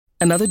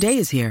Another day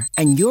is here,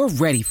 and you're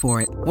ready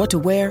for it. What to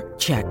wear?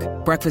 Check.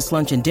 Breakfast,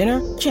 lunch, and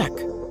dinner? Check.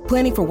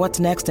 Planning for what's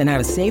next and how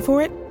to save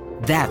for it?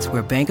 That's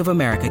where Bank of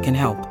America can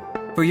help.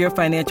 For your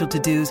financial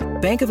to-dos,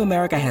 Bank of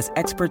America has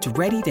experts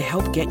ready to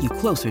help get you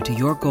closer to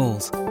your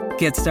goals.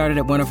 Get started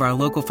at one of our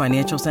local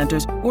financial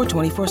centers or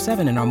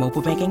 24/7 in our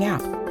mobile banking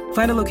app.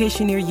 Find a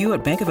location near you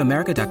at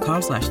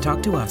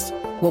bankofamerica.com/talktous.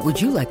 What would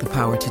you like the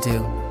power to do?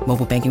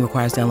 Mobile banking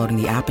requires downloading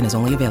the app and is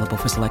only available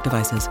for select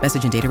devices.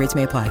 Message and data rates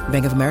may apply.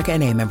 Bank of America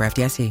N.A., member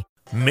FDIC.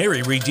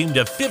 Mary redeemed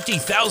a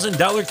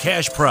 $50,000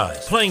 cash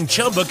prize playing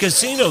Chumba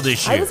Casino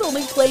this year. I was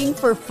only playing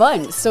for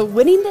fun, so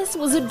winning this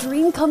was a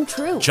dream come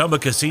true. Chumba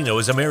Casino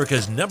is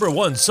America's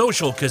 #1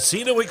 social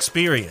casino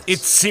experience.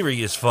 It's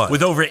serious fun.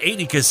 With over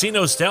 80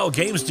 casino-style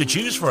games to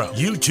choose from,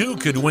 you too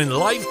could win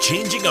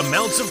life-changing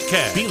amounts of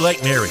cash. Be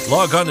like Mary.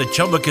 Log on to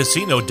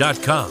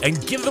ChumbaCasino.com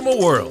and give them a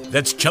whirl.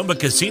 That's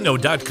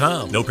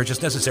ChumbaCasino.com. No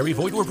purchase necessary.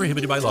 Void where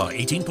prohibited by law.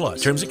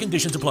 18+. Terms and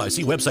conditions apply.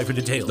 See website for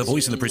details. The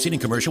voice in the preceding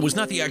commercial was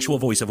not the actual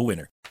voice of a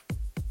winner.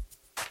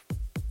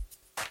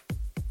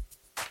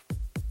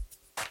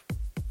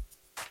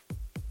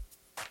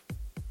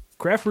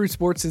 Craft Brew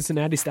Sports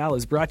Cincinnati Style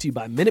is brought to you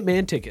by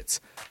Minuteman Tickets.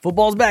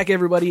 Football's back,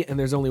 everybody, and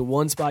there's only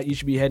one spot you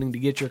should be heading to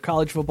get your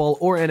college football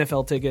or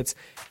NFL tickets,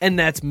 and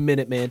that's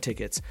Minuteman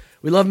Tickets.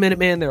 We love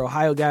Minuteman. They're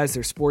Ohio guys,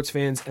 they're sports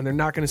fans, and they're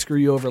not going to screw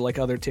you over like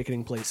other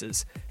ticketing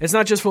places. It's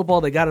not just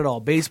football. They got it all.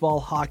 Baseball,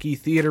 hockey,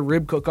 theater,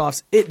 rib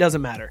cook-offs. It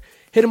doesn't matter.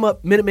 Hit them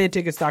up,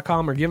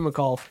 MinutemanTickets.com, or give them a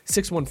call,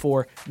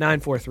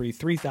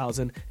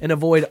 614-943-3000, and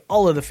avoid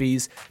all of the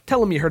fees.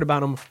 Tell them you heard about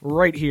them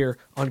right here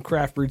on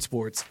Craft Brewed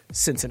Sports,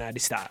 Cincinnati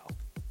Style.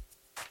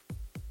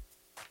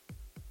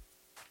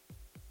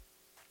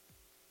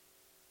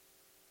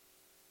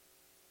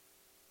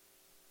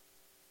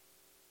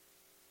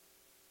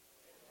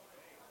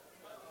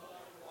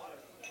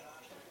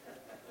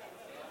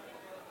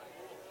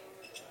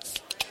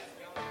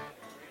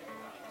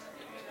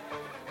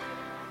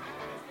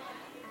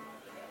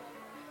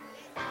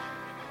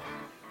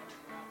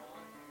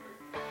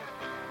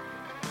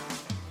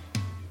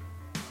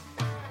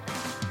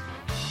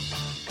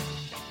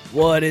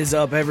 What is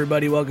up,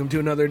 everybody? Welcome to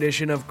another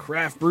edition of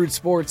Craft Brewed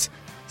Sports,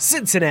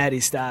 Cincinnati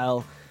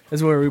Style. This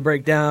is where we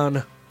break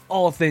down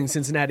all things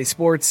Cincinnati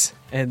sports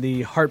and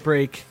the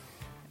heartbreak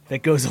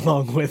that goes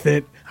along with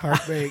it.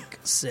 Heartbreak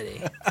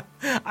City.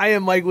 I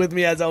am Mike. With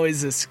me, as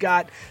always, is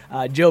Scott.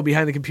 Joe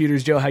behind the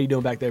computers. Joe, how you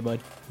doing back there, bud?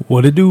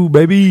 What it do,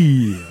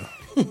 baby?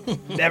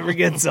 Never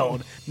gets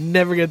old.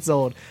 Never gets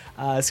old.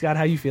 Scott,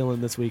 how you feeling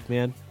this week,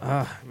 man?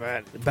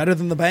 Man, better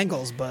than the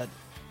Bengals, but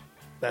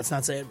that's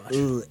not saying much.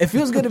 It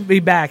feels good to be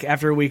back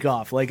after a week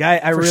off. Like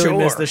I really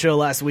missed the sure. show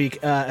last week,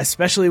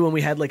 especially when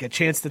we had like a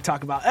chance to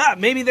talk about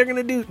maybe they're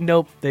gonna do.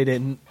 Nope, they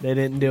didn't. They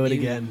didn't do it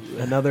again.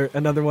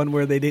 Another one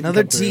where they didn't.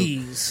 Another come through.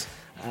 tease.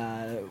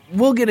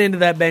 We'll get into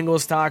that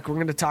Bengals talk. We're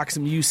going to talk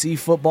some UC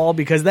football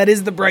because that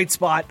is the bright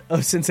spot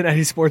of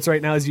Cincinnati sports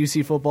right now is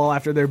UC football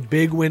after their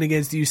big win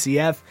against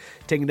UCF,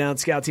 taking down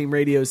Scout Team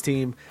Radio's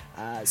team.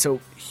 So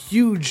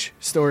huge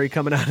story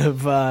coming out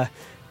of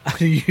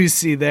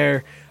UC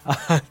there.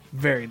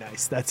 Very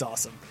nice. That's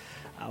awesome.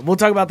 We'll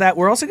talk about that.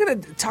 We're also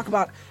going to talk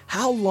about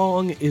how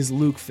long is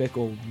Luke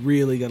Fickell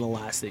really going to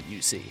last at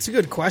UC? It's a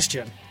good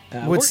question.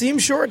 Would seem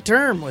short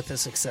term with the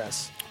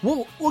success.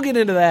 We'll get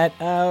into that.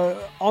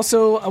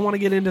 Also, I want to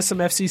get into some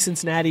FC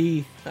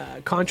Cincinnati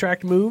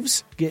contract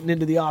moves, getting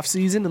into the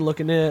offseason and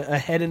looking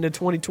ahead into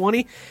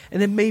 2020.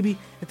 And then maybe,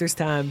 if there's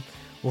time,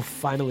 we'll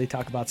finally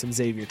talk about some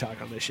Xavier talk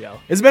on this show.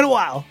 It's been a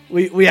while.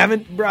 We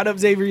haven't brought up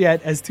Xavier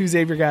yet. As two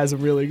Xavier guys,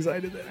 I'm really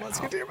excited that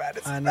Musketeer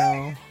Madness. I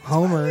know.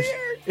 Homers.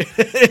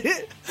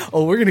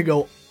 Oh, we're going to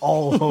go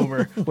all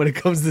Homer when it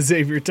comes to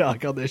Xavier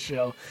talk on this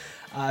show.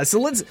 So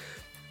let's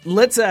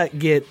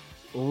get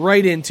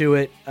right into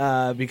it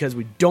because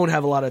we don't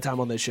have a lot of time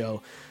on this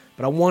show.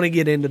 But I want to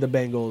get into the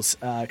Bengals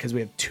because we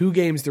have two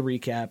games to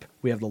recap.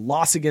 We have the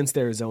loss against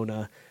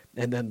Arizona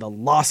and then the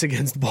loss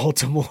against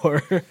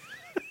Baltimore.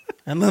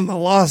 And then the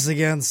loss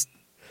against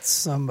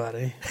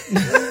somebody.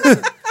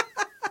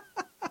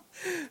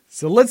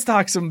 So let's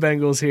talk some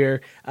Bengals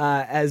here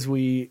as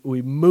we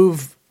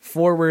move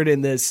forward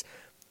in this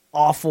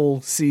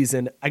awful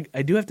season.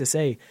 I do have to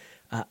say,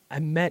 I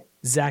met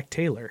Zach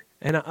Taylor.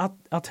 And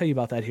I'll tell you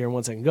about that here in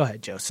 1 second. Go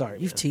ahead, Joe. Sorry.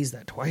 You've teased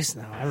that twice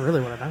now. I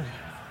really want to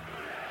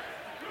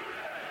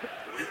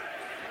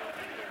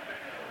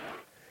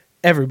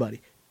know.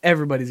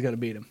 Everybody's going to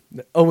beat him.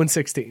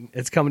 0-16.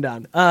 It's coming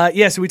down.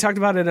 So we talked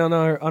about it on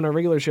our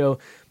regular show.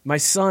 My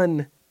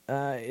son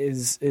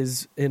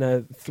is in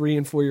a 3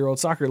 and 4 year old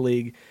soccer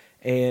league,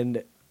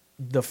 and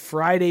the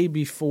Friday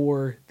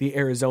before the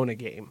Arizona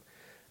game,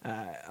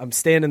 I'm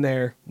standing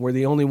there. We're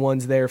the only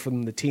ones there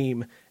from the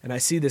team. And I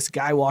see this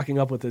guy walking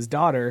up with his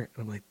daughter.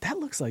 And I'm like, that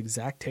looks like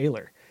Zach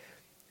Taylor.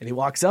 And he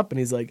walks up and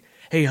he's like,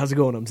 hey, how's it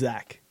going? I'm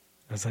Zach.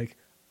 I was like,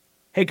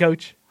 "Hey,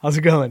 coach, how's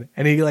it going?"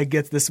 And he like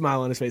gets this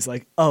smile on his face,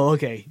 like, "Oh,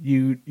 okay,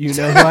 you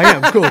know who I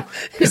am, cool."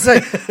 He's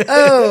like,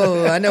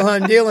 "Oh, I know who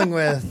I'm dealing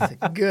with.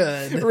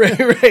 Good."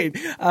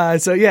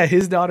 Right. So yeah,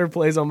 his daughter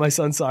plays on my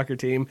son's soccer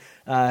team.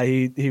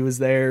 He was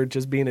there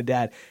just being a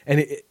dad,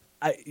 and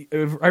I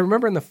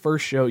remember in the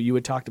first show you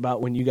had talked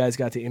about when you guys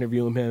got to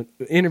interview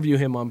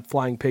him on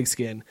Flying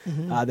Pigskin,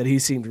 that he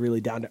seemed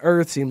really down to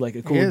earth, seemed like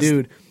a cool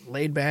dude,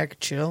 laid back,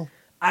 chill.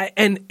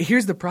 And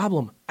here's the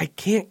problem: I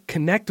can't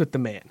connect with the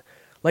man.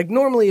 Like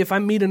normally, if I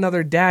meet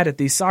another dad at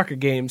these soccer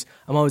games,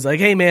 I'm always like,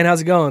 "Hey man,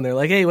 how's it going?" They're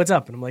like, "Hey, what's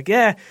up?" And I'm like,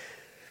 "Yeah,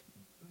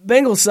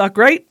 Bengals suck,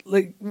 right?"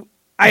 Like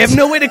I have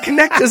no way to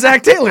connect to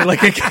Zach Taylor.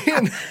 Like I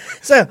can't.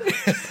 So,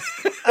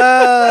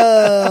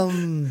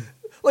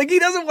 like he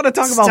doesn't want to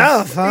talk about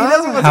stuff, huh? He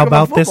doesn't want to How talk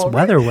about about this football,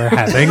 weather we're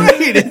having?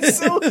 Right?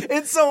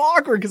 It's so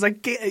awkward because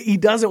he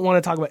doesn't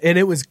want to talk about, and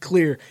it was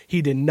clear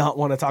he did not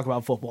want to talk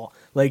about football.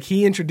 Like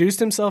he introduced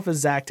himself as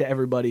Zach to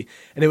everybody,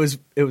 and it was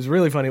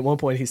really funny. At one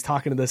point, he's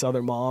talking to this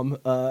other mom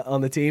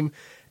on the team,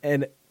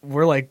 and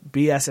we're like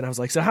BS, and I was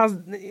like, "So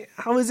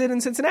how is it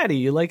in Cincinnati?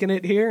 You liking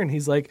it here?" And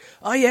he's like,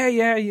 "Oh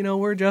yeah,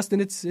 we're adjusting.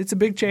 It's a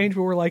big change,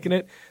 but we're liking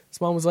it." His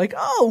mom was like,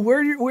 "Oh,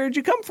 where'd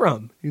you come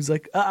from?" He was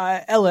like,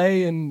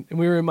 "L.A. and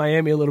we were in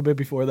Miami a little bit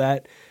before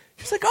that."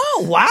 She's like,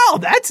 "Oh wow,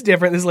 that's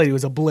different." This lady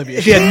was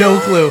oblivious; she had no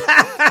clue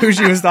who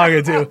she was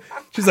talking to.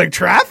 She's like,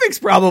 "Traffic's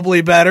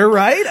probably better,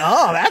 right?"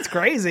 Oh, that's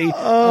crazy.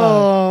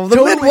 Oh,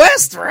 the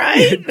Midwest,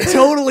 right?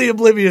 Totally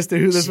oblivious to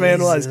who this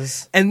man was.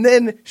 Jesus. And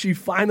then she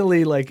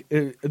finally, like,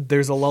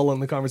 there's a lull in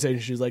the conversation.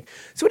 She's like,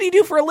 "So what do you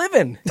do for a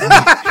living?"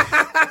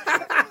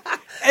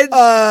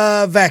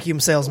 Vacuum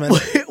salesman.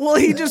 Well,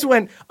 he just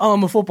went, "Oh,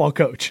 I'm a football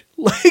coach."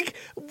 Like,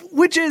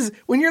 which is,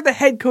 when you're the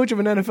head coach of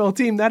an NFL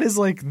team, that is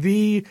like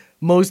the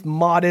most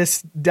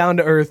modest, down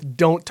to earth,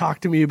 don't talk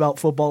to me about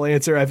football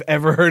answer I've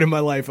ever heard in my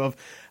life of,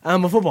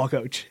 "I'm a football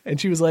coach." And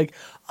she was like,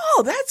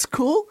 "Oh, that's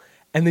cool."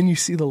 And then you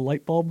see the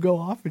light bulb go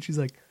off and she's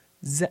like,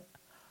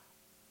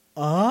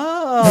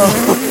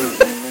 "Oh."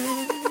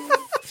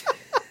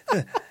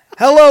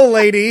 Hello,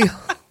 lady.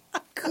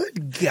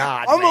 Good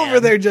God, I'm man. over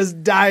there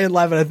just dying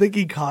laughing. I think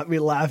he caught me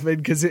laughing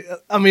because it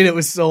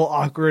was so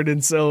awkward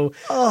and so.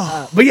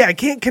 But yeah, I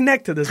can't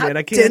connect to this How man.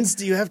 I can't. dense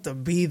do you have to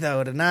be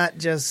though to not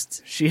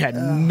just? She had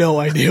no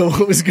idea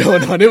what was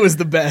going on. It was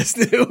the best.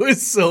 It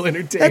was so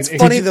entertaining. That's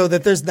funny though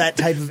that there's that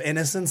type of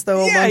innocence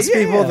though amongst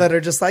people that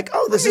are just like,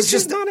 "Oh, this is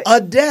just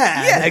a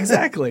dad." Yeah,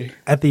 exactly.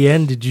 At the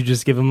end, did you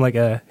just give him like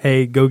a,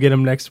 "Hey, go get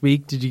him next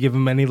week"? Did you give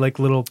him any like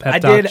little pep I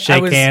talk, did.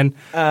 shake hand,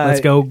 let's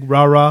go,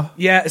 rah rah?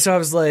 Yeah, so I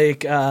was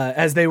like,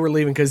 as they were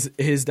leaving, because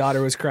his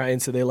daughter was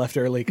crying, so they left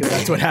early, because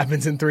that's what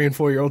happens in 3 and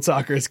 4 year old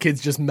soccer is kids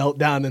just melt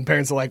down and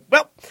parents are like,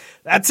 "Well,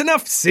 that's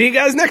enough. See you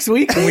guys next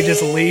week." And we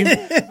just leave.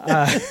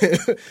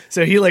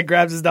 So he like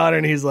grabs his daughter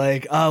and he's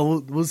like,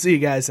 "Oh, we'll see you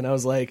guys." And I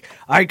was like,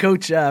 "All right,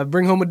 coach,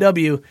 bring home a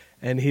W."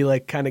 And he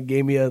like kind of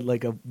gave me a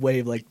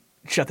wave, like,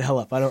 "Shut the hell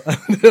up. I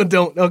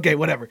don't, okay,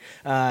 whatever."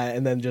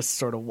 And then just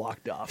sort of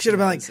walked off. Should have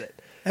been like,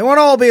 "It won't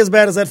all be as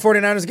bad as that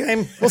 49ers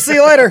game. We'll see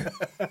you later."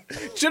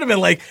 Should have been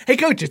like, "Hey,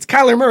 coach, it's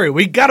Kyler Murray.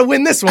 We got to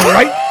win this one,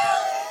 right?"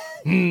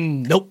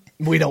 Nope,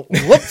 we don't.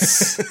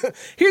 Whoops.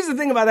 Here's the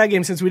thing about that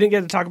game, since we didn't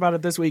get to talk about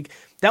it this week.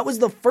 That was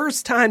the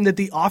first time that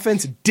the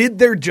offense did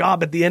their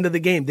job at the end of the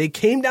game. They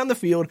came down the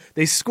field,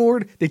 they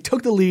scored, they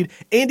took the lead.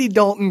 Andy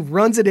Dalton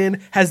runs it in,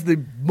 has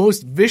the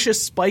most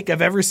vicious spike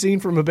I've ever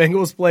seen from a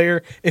Bengals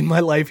player in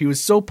my life. He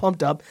was so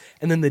pumped up,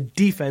 and then the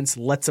defense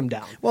lets him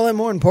down. Well, and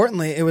more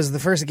importantly, it was the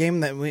first game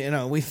that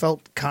we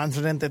felt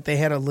confident that they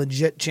had a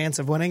legit chance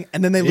of winning,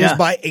 and then they lose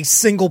by a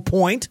single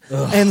point.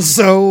 And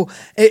so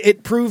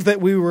it proved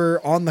that we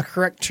were on the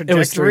correct trajectory. It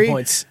was 3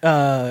 points.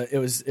 It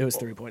was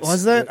 3 points.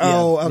 Was that? Yeah.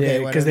 Oh,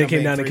 okay. Because they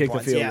came down to kick the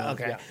points. field. Yeah, goal.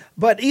 okay. Yeah.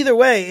 But either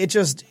way, it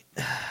just,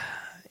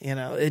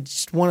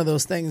 it's one of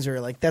those things where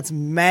like that's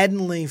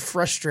maddeningly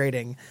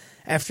frustrating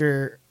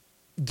after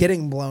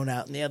getting blown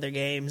out in the other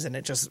games, and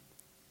it just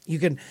you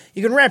can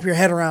wrap your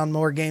head around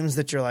more games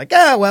that you're like,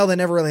 well, they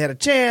never really had a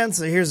chance.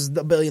 So here's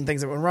a billion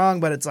things that went wrong,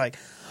 but it's like,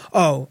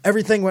 oh,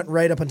 everything went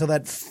right up until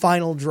that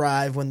final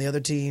drive when the other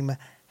team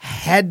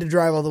had to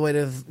drive all the way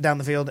down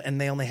the field,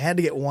 and they only had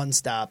to get one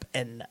stop,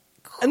 and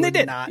they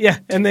did,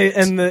 and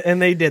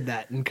they did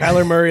that. And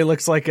Kyler Murray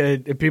looks like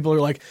people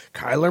are like,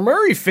 "Kyler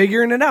Murray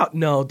figuring it out."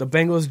 No, the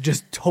Bengals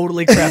just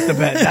totally crapped the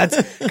bed.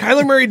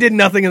 Kyler Murray did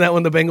nothing in that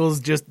one. The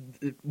Bengals just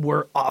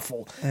were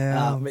awful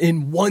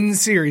in one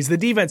series. The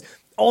defense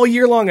all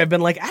year long, I've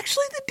been like,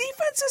 actually, the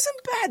defense isn't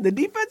bad. The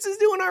defense is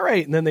doing all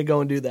right, and then they go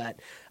and do that.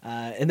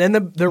 And then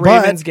the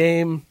Ravens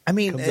game,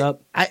 comes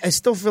up. I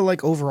still feel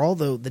like overall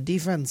though the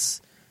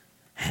defense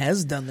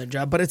has done their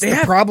job, but it's the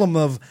problem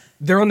of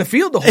they're on the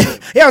field the whole time.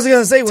 Yeah, I was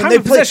going to say, when they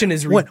play, possession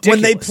is ridiculous.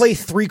 When they play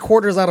 3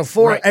 quarters out of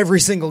 4 every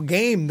single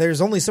game,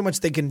 there's only so much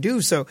they can do.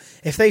 So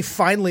if they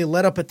finally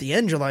let up at the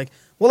end, you're like,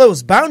 well, it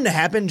was bound to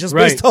happen just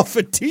based off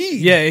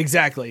fatigue. Yeah,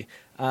 exactly.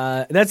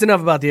 That's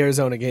enough about the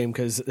Arizona game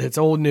because it's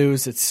old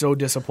news. It's so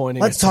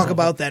disappointing. Let's talk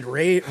about that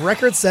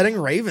record-setting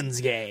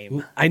Ravens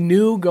game. I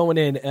knew going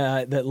in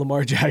that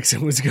Lamar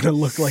Jackson was going to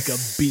look like a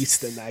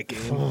beast in that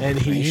game, and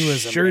he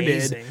was sure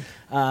amazing.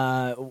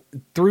 did.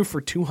 Threw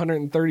for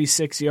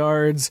 236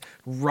 yards,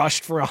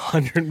 rushed for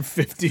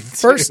 152.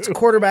 First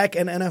quarterback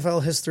in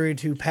NFL history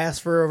to pass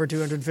for over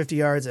 250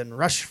 yards and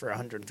rush for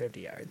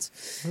 150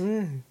 yards.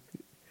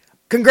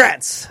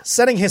 Congrats,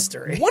 setting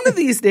history. One of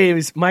these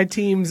days, my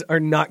teams are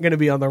not going to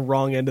be on the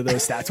wrong end of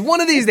those stats.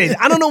 One of these days.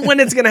 I don't know when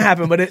it's going to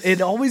happen, but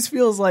it always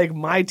feels like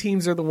my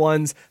teams are the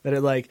ones that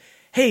are like,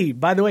 hey,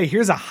 by the way,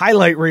 here's a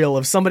highlight reel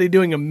of somebody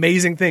doing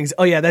amazing things.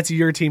 Oh, yeah, that's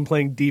your team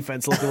playing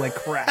defense looking like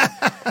crap.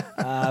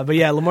 But,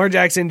 yeah, Lamar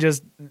Jackson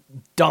just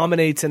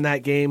dominates in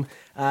that game.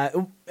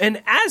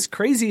 And as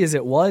crazy as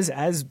it was,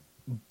 as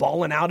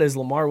balling out as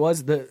Lamar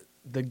was, the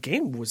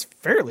game was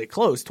fairly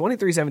close.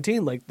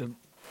 23-17, like the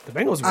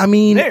Bengals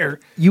were there.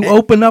 You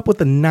open up with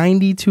a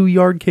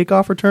 92-yard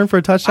kickoff return for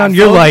a touchdown.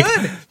 You're felt like,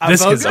 good.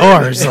 this is good.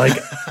 ours. Like,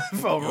 I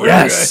felt real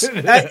yes.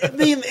 good.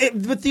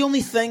 But the only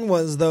thing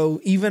was,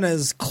 though, even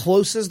as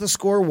close as the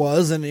score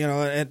was, and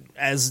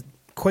as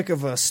quick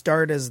of a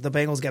start as the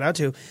Bengals got out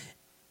to,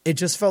 it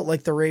just felt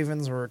like the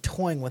Ravens were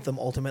toying with them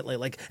ultimately.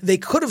 Like they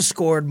could have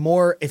scored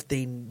more if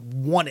they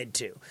wanted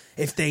to,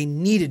 if they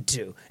needed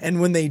to,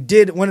 and when the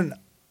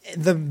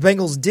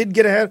Bengals did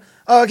get ahead,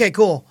 oh, okay,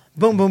 cool.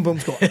 Boom, boom, boom,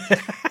 score.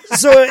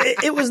 So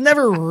it was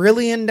never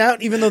really in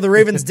doubt, even though the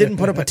Ravens didn't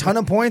put up a ton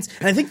of points.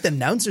 And I think the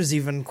announcers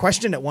even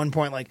questioned at one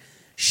point, like,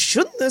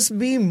 shouldn't this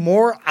be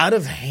more out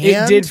of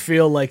hand? It did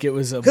feel like it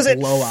was a blowout.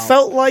 Because it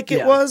felt like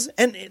it was.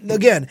 And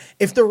again,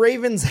 if the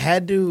Ravens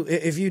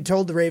if you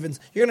told the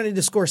Ravens, you're going to need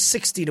to score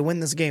 60 to win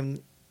this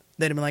game,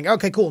 they'd have been like,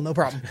 okay, cool, no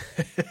problem.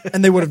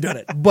 And they would have done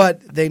it.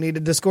 But they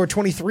needed to score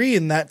 23,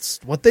 and that's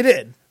what they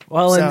did.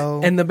 Well,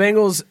 and the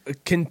Bengals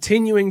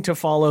continuing to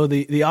follow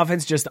the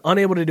offense, just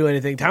unable to do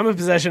anything. Time of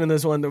possession in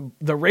this one,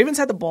 the Ravens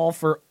had the ball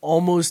for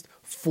almost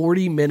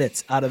 40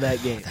 minutes out of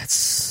that game. That's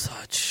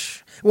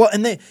such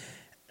and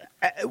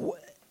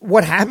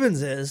what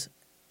happens is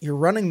you're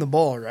running the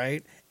ball,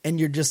 right, and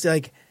you're just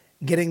like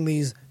getting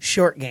these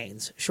short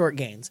gains,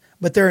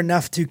 but they're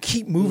enough to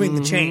keep moving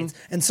the chains,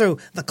 and so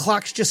the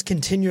clock's just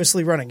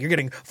continuously running. You're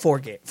getting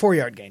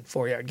 4-yard gain,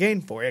 4-yard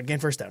gain, 4-yard gain,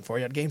 first down,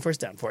 4-yard gain, first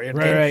down, 4-yard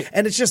gain, right.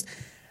 And it's just.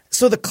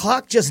 So the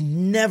clock just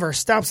never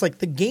stops. Like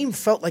the game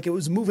felt like it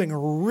was moving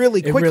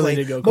really quickly. It really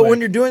did go but quick. when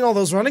you're doing all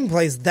those running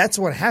plays, that's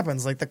what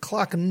happens. Like the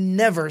clock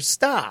never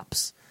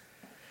stops.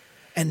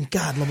 And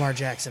God, Lamar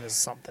Jackson is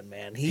something,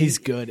 man. He's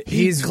good.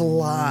 He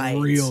glides.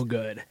 Real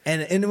good.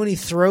 And when he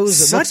throws,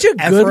 Such it a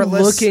looks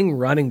effortless. good-looking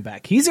running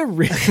back. He's a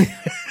really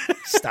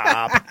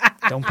Stop.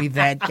 Don't be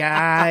that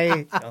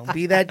guy. Don't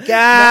be that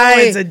guy.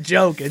 No, it's a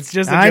joke. It's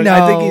just a joke. I know.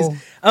 I think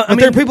he's. But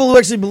there are people who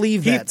actually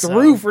believe he that.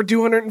 threw for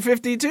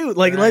 252.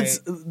 Like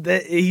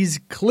Right. he's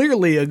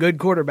clearly a good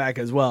quarterback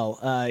as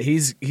well.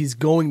 He's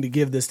going to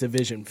give this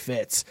division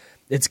fits.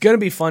 It's going to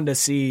be fun to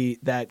see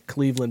that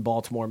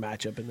Cleveland-Baltimore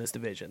matchup in this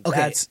division. Okay.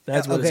 That's what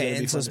it's going to be and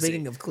fun so to see.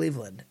 speaking of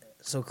Cleveland,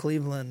 so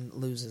Cleveland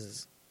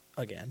loses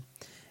again.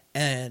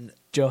 And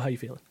Joe, how you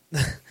feeling?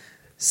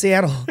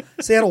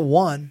 Seattle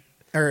won.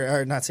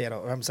 Or not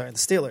Seattle. I'm sorry, the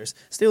Steelers.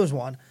 Steelers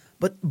won,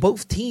 but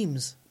both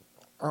teams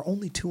are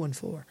only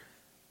 2-4.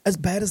 As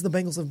bad as the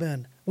Bengals have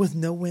been, with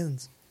no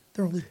wins,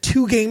 they're only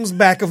 2 games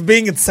back of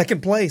being in second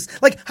place.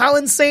 Like, how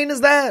insane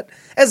is that?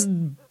 As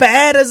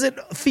bad as it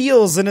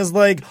feels, and as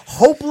like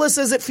hopeless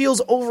as it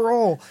feels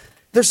overall,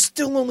 they're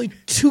still only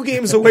 2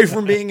 games away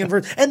from being in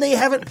first, and they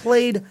haven't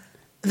played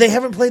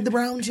the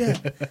Browns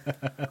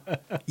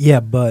yet. yeah,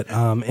 but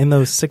in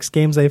those 6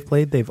 games they've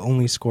played, they've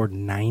only scored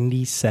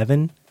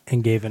 97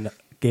 and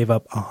gave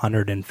up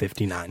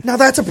 159. Now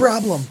that's a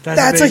problem.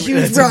 That's a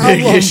huge that's a problem.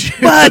 big issue.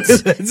 But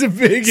that's a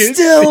big issue.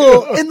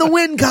 still, in the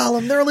win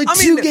column, they're only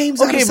 2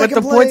 games out of Okay, second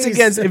but the place. points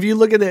against, if you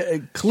look at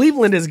it,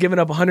 Cleveland has given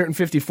up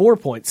 154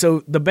 points.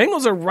 So the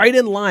Bengals are right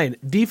in line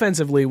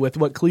defensively with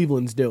what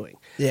Cleveland's doing.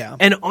 Yeah.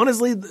 And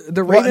honestly,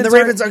 the Well, Ravens, and the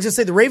Ravens, I was going to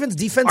say, the Ravens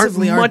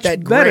defensively aren't much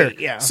that better. great.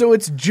 Yeah. So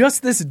it's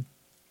just this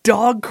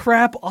dog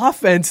crap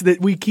offense that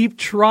we keep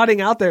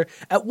trotting out there.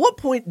 At what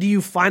point do you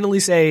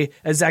finally say,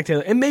 as Zach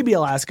Taylor, and maybe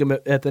I'll ask him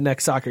at the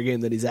next soccer game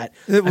that he's at,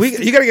 You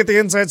got to get the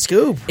inside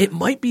scoop. it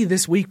might be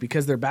this week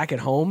because they're back at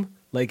home.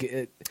 Like,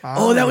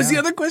 that was the yeah.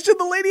 other question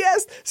the lady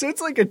asked. So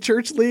it's like a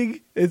church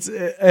league.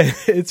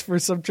 It's for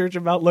some church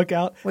in Mount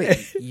Lookout.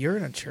 Wait, you're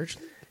in a church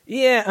league?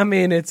 Yeah, I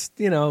mean, it's,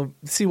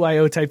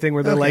 CYO type thing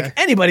where they're Okay. like,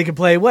 anybody can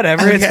play,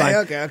 whatever, it's fine.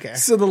 Okay.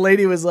 So the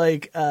lady was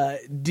like,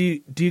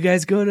 do you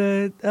guys go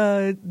to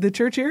the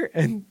church here?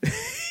 And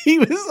he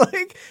was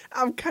like,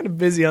 I'm kind of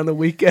busy on the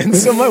weekend,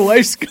 so my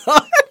wife's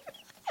gone.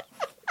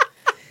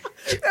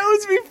 That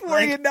was before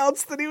he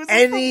announced that he was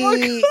a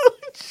football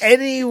coach.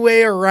 Any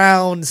way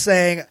around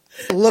saying,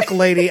 look,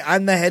 lady,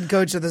 I'm the head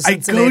coach of the I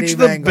Cincinnati coach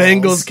the Bengals.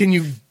 Bengals. Can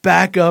you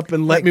back up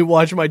and let me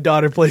watch my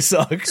daughter play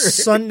soccer?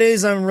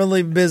 Sundays, I'm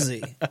really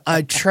busy.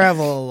 I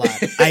travel a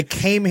lot. I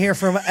came here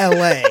from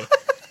L.A.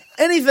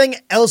 Anything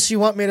else you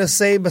want me to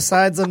say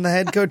besides I'm the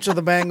head coach of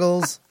the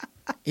Bengals?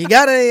 You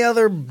got any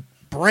other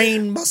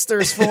brain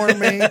busters for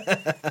me?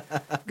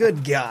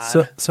 Good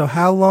God. So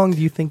how long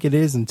do you think it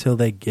is until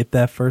they get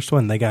that first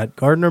one? They got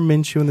Gardner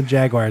Minshew and the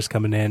Jaguars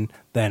coming in,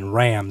 then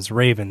Rams,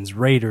 Ravens,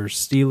 Raiders,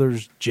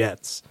 Steelers,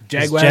 Jets.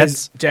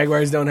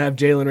 Jaguars don't have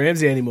Jalen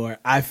Ramsey anymore.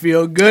 I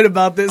feel good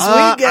about this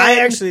weekend. I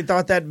actually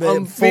thought that.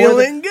 I'm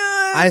feeling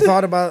good. I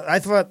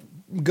thought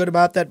good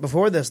about that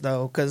before this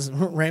though, because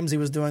Ramsey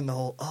was doing the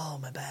whole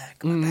my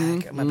back,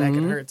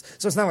 it hurts.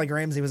 So it's not like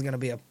Ramsey was going to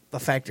be a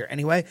factor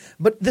anyway.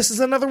 But this is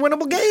another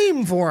winnable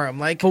game for him.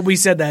 Like, but we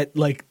said that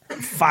like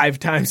 5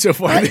 times so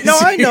far.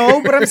 I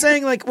know, but I'm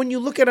saying like when you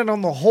look at it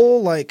on the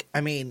whole, like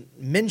I mean,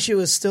 Minshew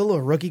is still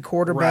a rookie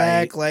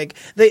quarterback. Right.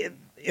 Like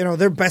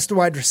their best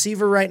wide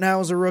receiver right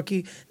now is a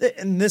rookie,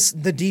 and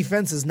the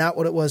defense is not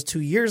what it was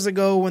 2 years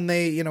ago when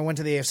they went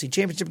to the AFC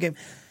Championship game.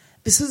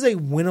 This is a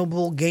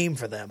winnable game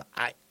for them.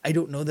 I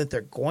don't know that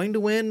they're going to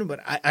win, but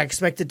I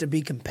expect it to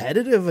be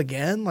competitive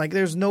again. Like,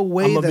 there's no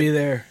way I'm gonna be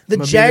there. The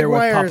I'm Jaguars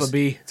be there with Papa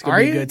B. It's gonna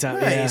be a good time.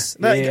 Nice.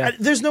 Yeah.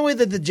 There's no way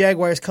that the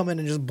Jaguars come in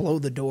and just blow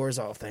the doors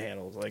off the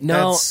handles. Like,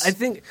 no,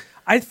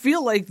 I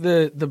feel like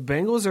the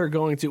Bengals are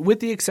going to, with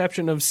the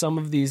exception of some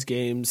of these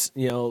games.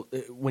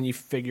 When you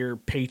figure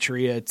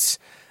Patriots.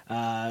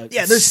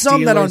 There's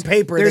some that on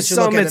paper. There's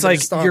some it's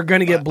like you're going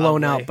to get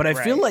blown ugly. out, but I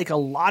feel like a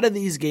lot of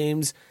these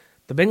games,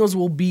 the Bengals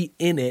will be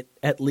in it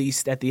at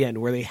least at the end,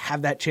 where they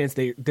have that chance.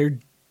 They're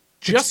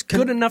just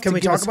good enough. Can to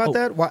we give talk us about hope.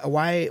 that?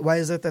 Why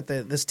is it that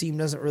this team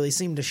doesn't really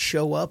seem to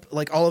show up?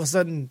 Like all of a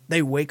sudden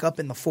they wake up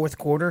in the fourth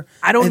quarter.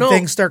 I don't know.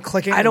 Things start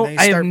clicking. I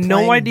have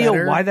no idea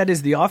better. why that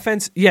is. The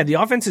offense, the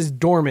offense is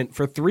dormant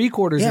for 3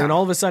 quarters, and then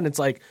all of a sudden it's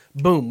like,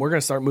 boom, we're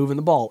going to start moving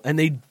the ball, and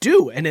they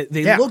do, and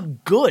they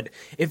look good.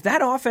 If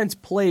that offense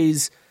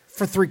plays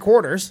for 3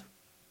 quarters.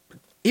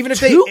 Even if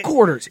 2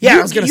 quarters,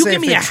 I was going to say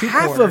give me a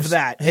half quarters. of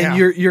that, and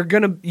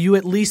you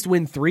at least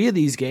win 3 of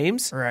these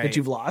games that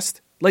you've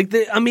lost. Like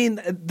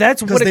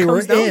that's what it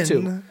comes down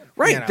to.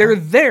 Right, they're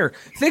there.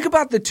 Think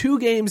about the 2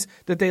 games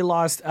that they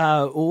lost.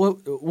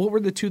 What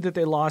were the 2 that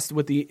they lost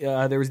with the?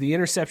 There was the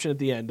interception at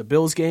the end. The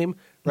Bills game,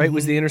 right,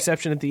 was the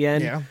interception at the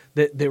end. Yeah.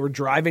 That they were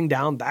driving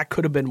down. That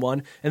could have been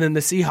one. And then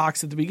the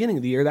Seahawks at the beginning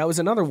of the year. That was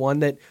another one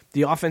that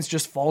the offense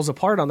just falls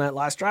apart on that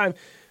last drive.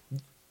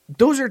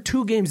 Those are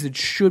 2 games that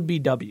should be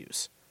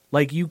W's.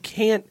 Like you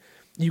can't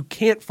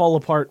fall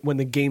apart when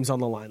the game's on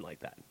the line like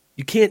that.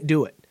 You can't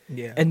do it.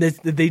 Yeah. And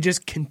they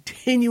just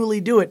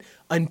continually do it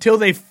until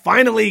they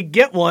finally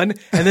get one,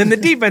 and then the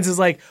defense is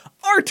like,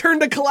 our turn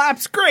to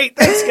collapse. Great,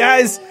 thanks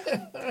guys.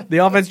 The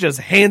offense just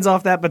hands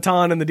off that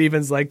baton, and the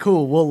defense is like,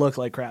 cool, we'll look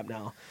like crap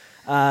now.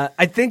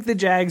 I think the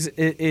Jags,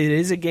 it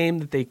is a game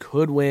that they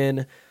could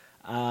win.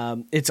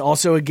 It's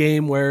also a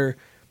game where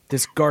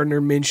this Gardner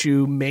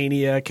Minshew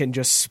mania can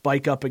just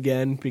spike up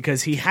again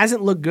because he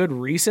hasn't looked good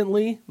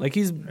recently. Like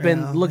he's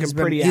been looking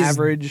pretty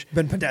average.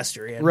 Been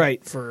pedestrian,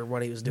 right, for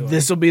what he was doing.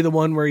 This will be the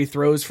one where he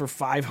throws for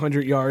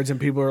 500 yards, and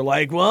people are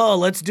like, "Well,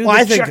 let's do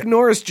the Chuck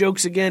Norris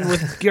jokes again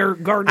with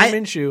Gardner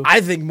Minshew."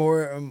 I think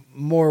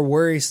more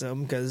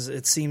worrisome because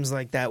it seems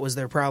like that was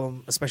their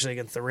problem, especially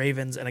against the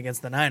Ravens and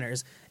against the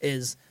Niners.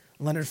 Is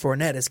Leonard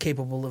Fournette is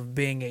capable of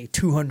being a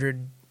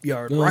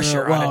 200-yard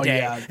rusher on a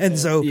day.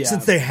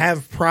 Since they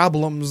have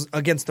problems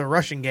against the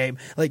rushing game,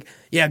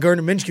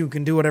 Gardner Minshew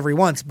can do whatever he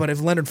wants, but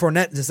if Leonard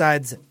Fournette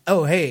decides,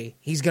 oh, hey,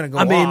 he's going to go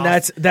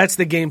off. That's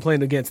the game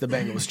plan against the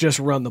Bengals. Just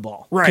run the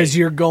ball. Right. Because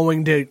you're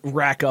going to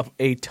rack up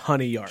a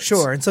ton of yards.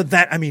 Sure, and so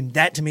that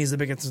to me is the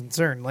biggest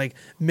concern. Like,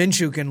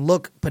 Minshew can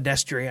look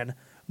pedestrian,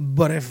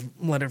 but if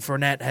Leonard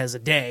Fournette has a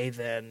day,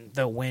 then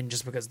they'll win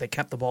just because they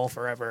kept the ball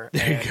forever.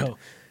 There you go.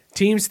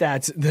 Team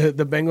stats,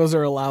 the Bengals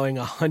are allowing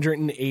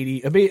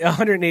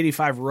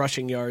 185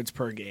 rushing yards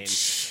per game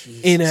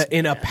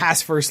in a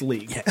pass first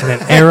league. In an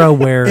era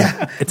where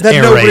it's that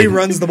air nobody raid.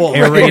 runs the ball.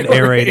 Air raid.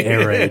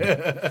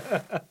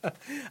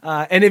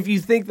 And if you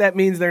think that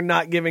means they're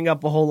not giving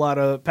up a whole lot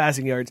of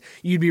passing yards,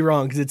 you'd be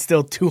wrong because it's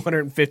still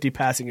 250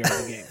 passing yards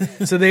a game.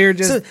 So they are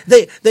just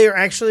they are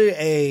actually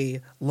a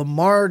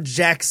Lamar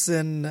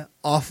Jackson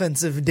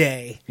offensive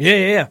day.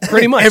 Yeah,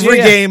 pretty much every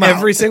game,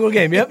 every single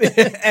game. Yep,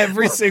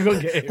 every single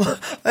game,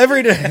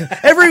 every day,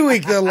 every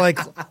week. They're like,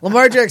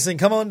 Lamar Jackson,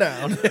 come on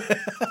down,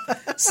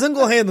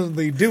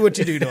 single-handedly do what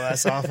you do to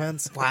us,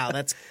 offense.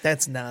 Wow,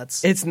 that's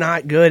nuts. It's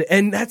not good,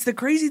 and that's the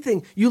crazy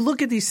thing. You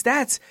look at these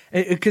stats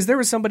because there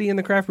was somebody in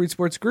the Craft Root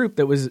Sports group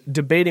that was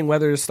debating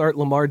whether to start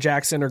Lamar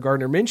Jackson or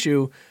Gardner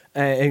Minshew,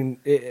 and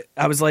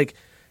I was like,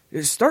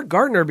 start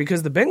Gardner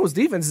because the Bengals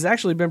defense has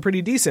actually been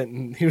pretty decent,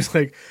 and he was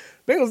like,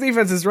 Bengals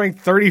defense is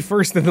ranked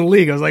 31st in the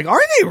league. I was like, are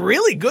they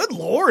really? Good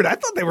Lord. I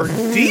thought they were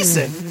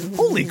decent.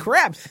 Holy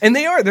crap. And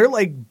they are. They're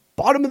like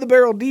bottom of the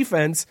barrel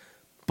defense,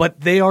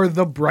 but they are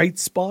the bright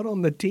spot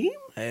on the team.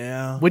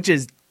 Yeah. Which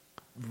is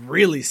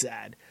really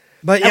sad.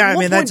 But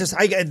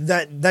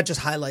that just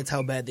highlights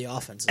how bad the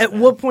offense is. At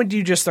what point do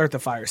you just start the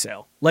fire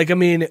sale?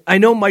 I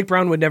know Mike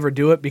Brown would never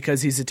do it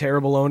because he's a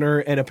terrible owner,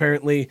 and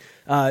apparently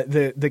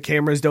the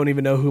cameras don't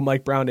even know who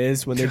Mike Brown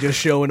is when they just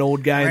show an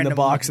old guy in the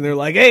box, and they're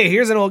like, "Hey,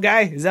 here's an old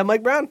guy. Is that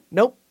Mike Brown?"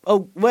 Nope.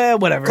 Oh, well,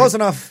 whatever. Close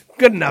enough.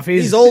 Good enough.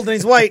 He's old and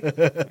he's white.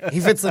 He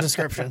fits the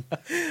description.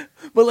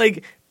 But,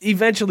 like,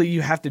 eventually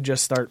you have to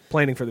just start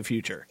planning for the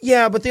future.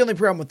 Yeah, but the only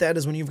problem with that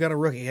is when you've got a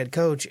rookie head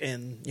coach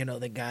and, you know,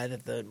 the guy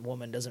that the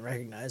woman doesn't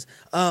recognize,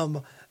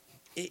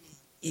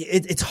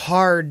 it's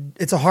hard.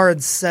 It's a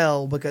hard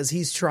sell because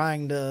he's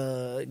trying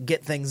to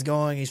get things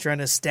going. He's trying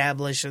to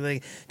establish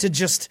to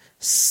just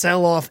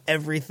sell off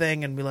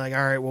everything and be like,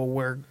 all right, well,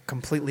 we're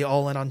completely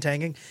all in on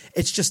tanking.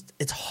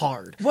 It's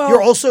hard. Well,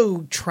 you're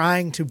also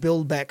trying to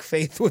build back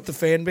faith with the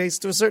fan base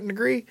to a certain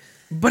degree.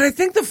 But I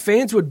think the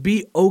fans would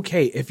be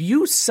okay if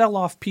you sell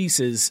off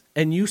pieces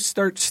and you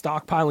start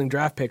stockpiling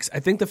draft picks. I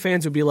think the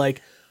fans would be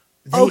like,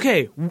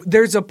 okay,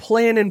 there's a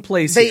plan in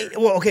place here.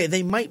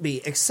 They might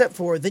be, except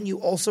for then you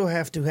also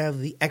have to have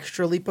the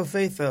extra leap of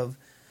faith of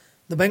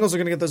the Bengals are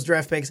going to get those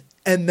draft picks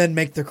and then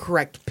make the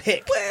correct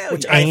pick,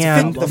 which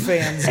I think the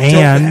fans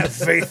don't have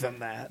faith in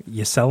that.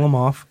 You sell them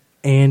off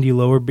and you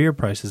lower beer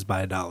prices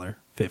by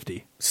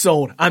 $1.50.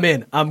 Sold. I'm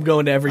in. I'm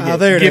going to every game.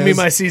 There it Give me is.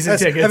 my season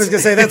tickets. I was going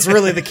to say, that's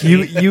really the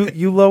key.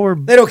 You lower.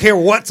 They don't care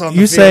what's on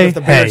the You field say, if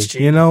the beer's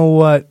cheap. you know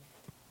what?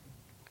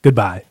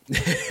 Goodbye.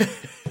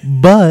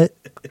 But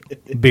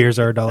beers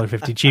are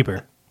 $1.50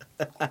 cheaper.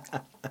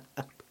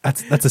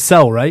 That's a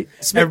sell, right?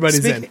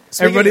 Everybody's in.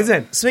 Everybody's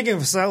in. Speaking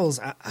of sells,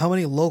 how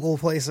many local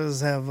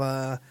places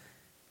have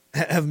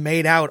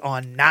made out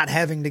on not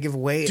having to give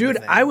away? Dude,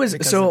 anything I was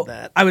because of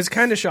that? I was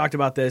kind of shocked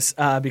about this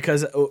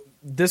because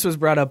this was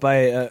brought up by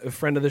a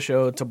friend of the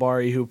show,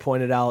 Tabari, who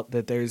pointed out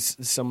that there's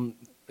some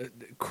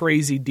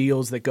crazy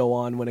deals that go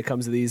on when it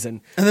comes to these,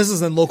 and this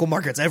is in local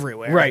markets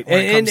everywhere, right?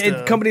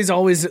 And companies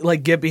always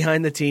like get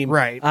behind the team,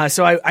 right?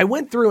 So I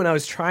went through and I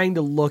was trying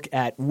to look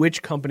at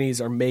which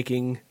companies are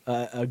making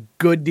a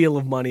good deal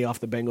of money off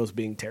the Bengals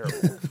being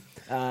terrible.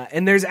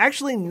 And there's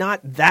actually not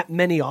that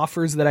many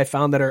offers that I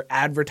found that are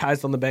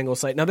advertised on the Bengals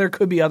site. Now, there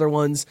could be other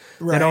ones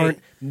that aren't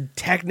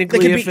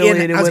technically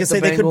affiliated with the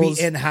Bengals. They could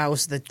be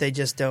in-house that they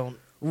just don't.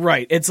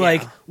 Right. It's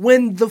like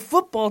when the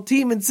football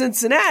team in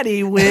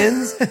Cincinnati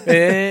wins,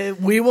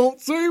 we won't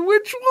say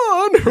which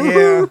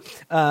one.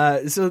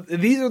 So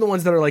these are the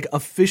ones that are like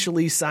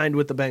officially signed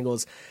with the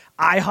Bengals.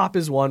 IHOP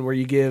is one where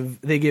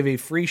they give a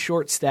free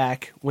short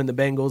stack when the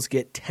Bengals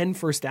get 10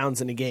 first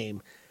downs in a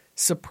game.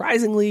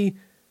 Surprisingly,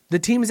 the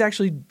team is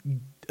actually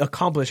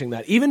accomplishing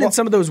that, even in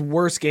some of those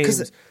worst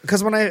games.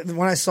 Because when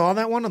I saw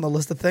that one on the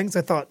list of things,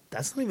 I thought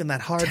that's not even that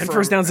hard. 10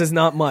 first downs is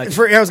not much.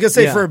 I was going to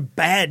say for a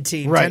bad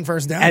team, right. 10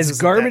 first downs. As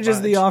garbage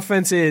as the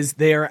offense is,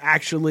 they are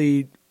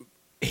actually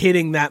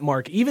hitting that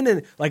mark. Even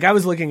in I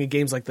was looking at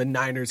games like the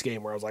Niners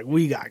game where I was like,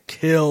 we got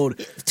killed.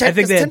 I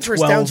think they had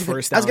 12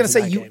 first downs. I was going to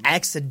say you game.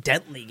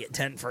 accidentally get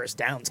 10 first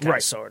downs,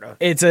 right? Sort of.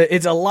 It's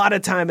a lot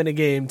of time in a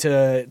game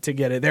to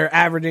get it. They're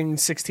averaging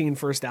 16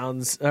 first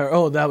downs.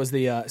 That was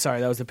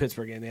the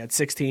Pittsburgh game. They had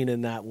 16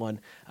 in that one.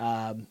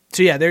 So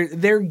yeah,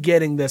 they're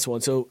getting this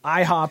one. So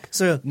IHOP.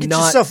 So get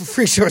yourself a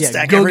free short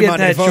stack. Go every get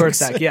Monday, that folks. short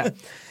stack. Yeah.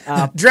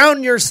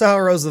 Drown your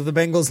sorrows of the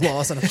Bengals'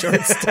 loss in a short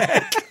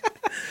stack.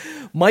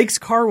 Mike's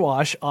Car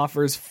Wash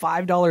offers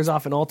 $5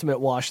 off an ultimate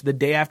wash the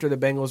day after the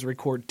Bengals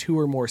record 2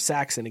 or more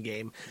sacks in a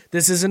game.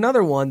 This is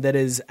another one that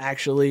is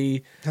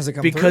actually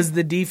because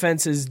the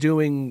defense is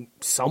doing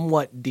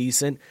somewhat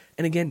decent.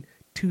 And again,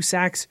 2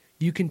 sacks,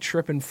 you can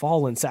trip and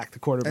fall and sack the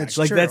quarterback. That's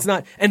true. That's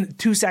not, and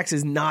 2 sacks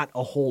is not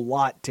a whole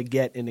lot to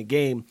get in a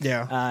game.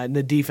 Yeah. And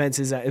the defense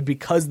is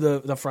because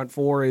the front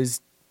four is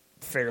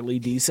fairly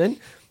decent.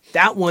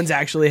 That one's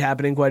actually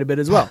happening quite a bit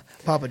as well.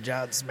 Papa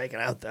John's making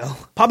out, though.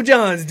 Papa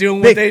John's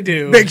doing what they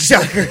do. Big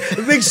shocker.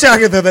 Big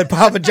shocker, though, that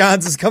Papa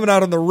John's is coming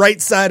out on the right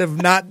side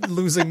of not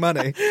losing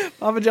money.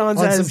 Papa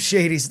John's has some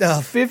shady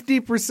stuff.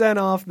 50%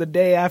 off the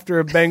day after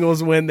a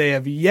Bengals win. They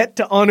have yet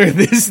to honor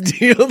this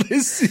deal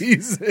this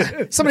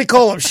season. Somebody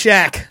call up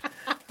Shaq.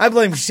 I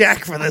blame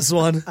Shaq for this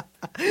one.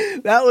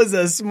 That was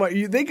a smart.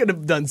 They could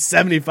have done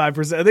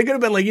 75%. They could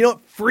have been like,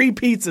 free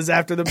pizzas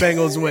after the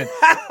Bengals win.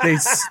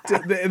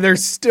 They're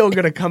still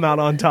going to come out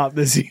on top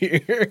this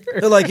year.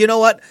 They're like, you know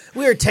what?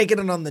 We are taking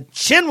it on the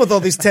chin with all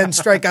these 10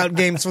 strikeout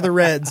games for the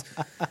Reds.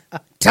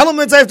 Tell them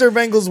it's after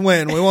Bengals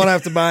win. We won't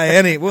have to buy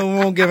any. We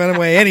won't give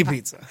away any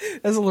pizza.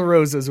 That's La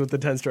Rosa's with the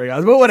 10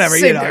 strikeouts, but whatever.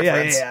 Same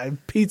difference. Yeah.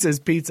 Pizza's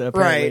pizza,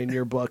 apparently, in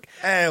your book.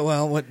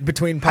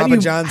 Between Papa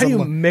John's how do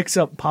you mix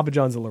up Papa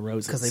John's and La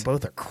Rosa's? Because they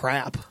both are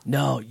crap.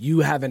 No, you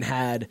haven't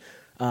had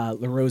La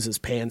Rosa's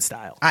pan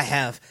style. I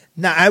have.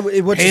 Now,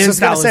 pan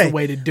style is the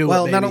way to do it.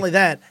 Well, not only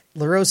that,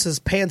 La Rosa's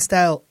pan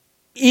style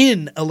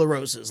in a La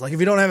Rosa's. Like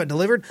if you don't have it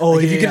delivered,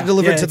 if you get it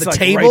delivered to the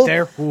table,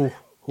 right there.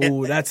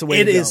 Ooh, that's the way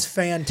to go. It is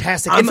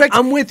fantastic. In fact,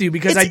 I'm with you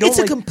because it's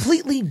a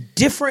completely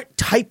different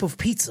type of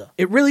pizza.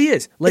 It really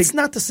is. It's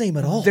not the same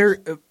at all.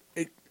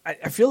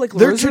 I feel like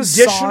their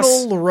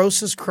traditional La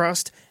Rosa's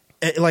crust,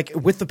 like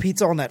with the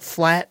pizza on that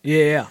flat.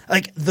 Yeah.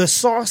 Like the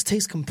sauce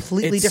tastes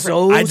completely different.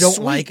 So I don't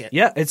sweet. like it.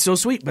 Yeah, it's so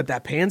sweet, but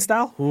that pan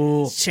style,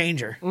 it's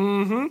changer.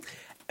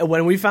 Mm-hmm.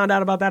 When we found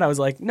out about that, I was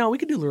like, no, we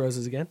could do La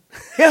Rosa's again.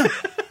 Yeah.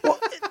 Well,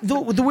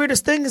 The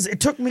weirdest thing is it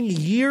took me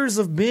years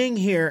of being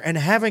here and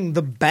having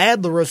the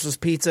bad La Rosa's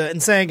pizza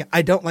and saying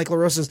I don't like La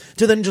Rosa's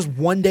to then just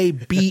one day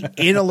be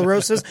in a La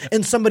Rosa's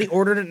and somebody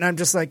ordered it and I'm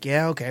just like,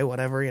 yeah, okay,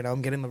 whatever,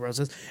 I'm getting La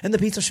Rosa's. And the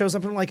pizza shows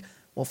up and I'm like,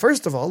 well,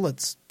 first of all,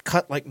 it's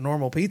cut like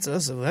normal pizza,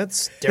 so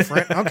that's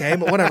different. Okay,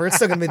 but whatever, it's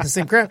still going to be the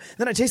same crap.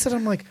 Then I taste it and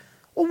I'm like,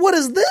 well, what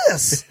is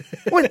this?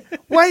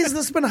 Why has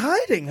this been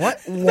hiding?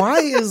 Why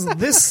is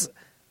this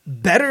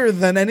better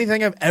than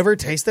anything I've ever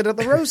tasted at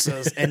La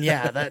Rosa's? And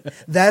yeah,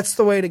 that's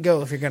the way to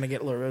go if you're going to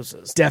get La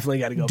Rosa's. Definitely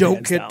got to go.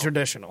 Don't get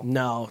traditional.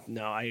 No,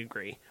 I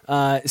agree.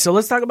 So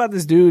let's talk about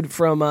this dude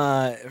from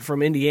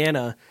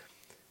Indiana.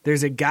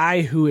 There's a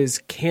guy who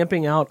is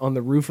camping out on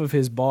the roof of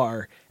his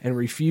bar and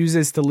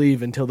refuses to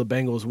leave until the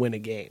Bengals win a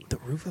game. The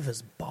roof of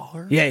his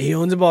bar? Yeah, he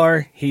owns a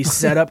bar. He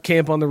set up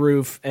camp on the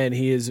roof, and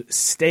he is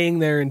staying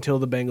there until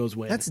the Bengals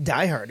win. That's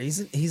diehard.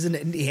 He's in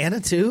Indiana,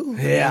 too?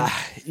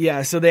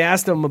 Yeah. So they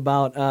asked him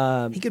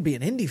about... he could be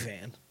an Indy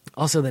fan.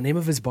 Also, the name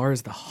of his bar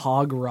is the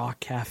Hog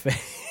Rock Cafe.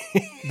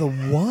 The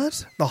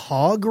what? The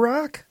Hog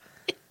Rock?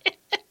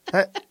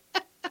 That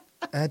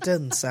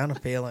doesn't sound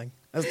appealing.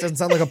 That doesn't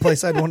sound like a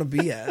place I'd want to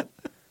be at.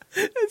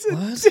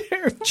 It's a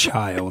terrible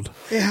child.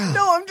 Yeah.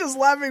 No, I'm just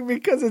laughing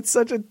because it's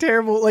such a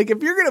terrible. Like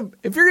if you're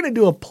gonna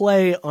do a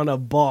play on a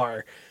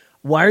bar,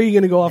 why are you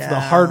gonna go off the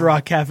Hard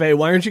Rock Cafe?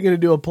 Why aren't you gonna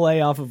do a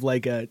play off of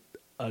like a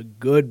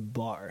good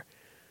bar?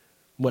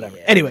 Whatever.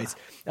 Yeah. Anyways,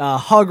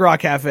 Hog Rock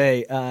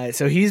Cafe.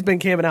 So he's been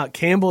camping out.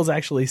 Campbell's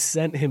actually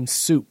sent him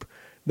soup.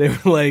 They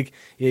were like,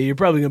 "Yeah, you're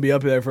probably gonna be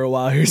up there for a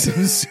while. Here's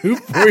some soup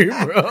for you,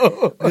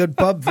 bro." Good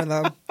pub for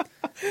them.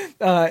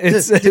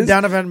 Did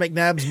Donovan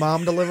McNabb's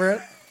mom deliver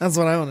it? That's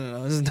what I want to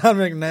know. Is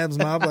Donovan McNabb's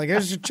mom like,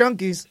 here's your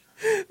chunkies?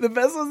 The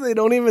best was they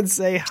don't even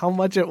say how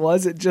much it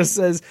was. It just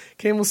says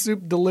Camel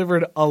Soup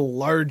delivered a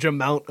large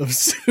amount of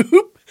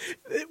soup.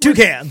 2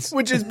 cans.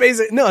 Which is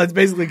basic. No, it's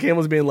basically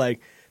Camel's being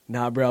like,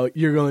 nah, bro,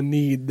 you're going to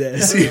need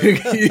this. You're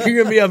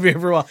going to be up here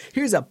for a while.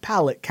 Here's a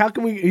pallet. How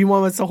can you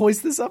want us to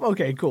hoist this up?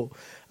 Okay, cool.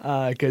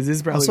 Because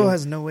this probably also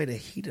has no way to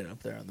heat it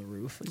up there on the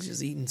roof. He's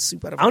just eating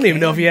soup out of a can. I don't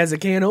even know if he has a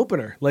can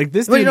opener. Like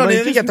this. Well, you don't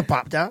even get the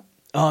pop top.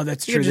 Oh,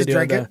 that's true. You can just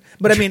drink it.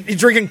 But I mean, you're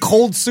drinking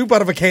cold soup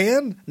out of a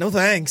can? No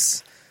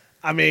thanks.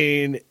 I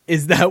mean,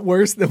 is that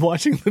worse than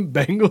watching the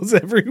Bengals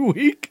every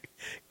week?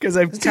 Because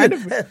I've kind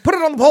of put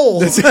it on the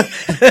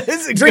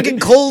poll. Drinking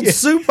cold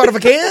soup out of a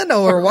can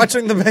or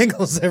watching the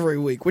Bengals every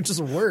week, which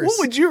is worse? What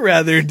would you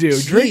rather do?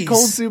 Jeez. Drink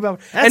cold soup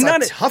out? That's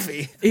not a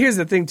toughie. Here's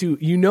the thing, too.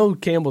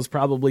 Campbell's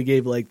probably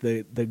gave like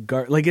the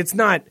like it's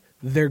not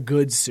their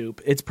good soup.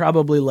 It's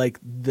probably like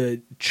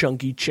the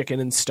chunky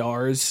chicken and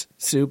stars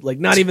soup. Like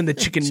not even the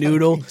chicken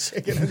noodle.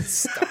 Chicken and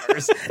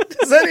stars.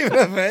 Is that even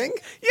a thing?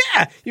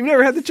 Yeah. You've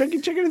never had the chunky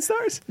chicken and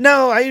stars?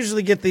 No, I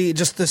usually get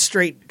just the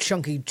straight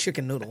chunky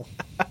chicken noodle.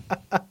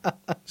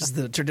 Just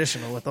the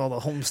traditional with all the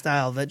home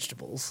style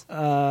vegetables.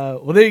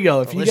 Well, there you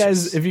go.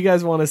 Delicious. If you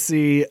guys want to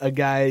see a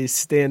guy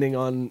standing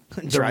on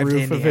the Drive to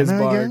roof of his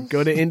Indiana, bar,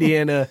 go to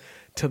Indiana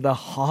to the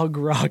Hog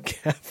Rock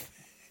Cafe.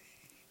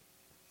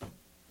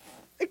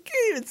 I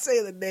can't even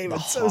say the name.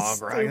 It's so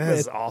stupid. That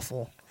is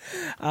awful.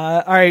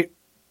 All right.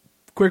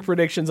 Quick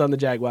predictions on the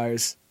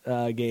Jaguars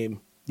game.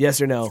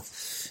 Yes or no?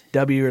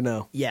 W or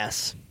no?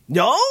 Yes.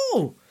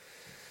 No!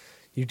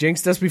 You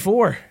jinxed us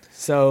before.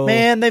 So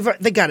man, they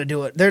got to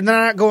do it. They're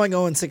not going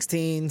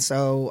 0-16,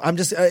 so I'm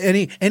just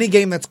any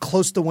game that's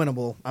close to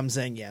winnable, I'm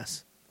saying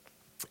yes.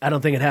 I don't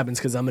think it happens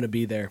because I'm going to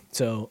be there.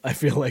 So I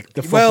feel like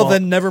the football... Well,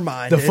 then never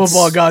mind. The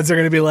football gods are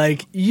going to be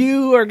like,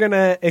 you are going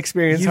to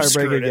experience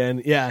heartbreak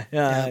again.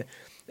 Yeah.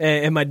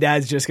 And my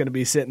dad's just going to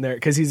be sitting there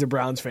because he's a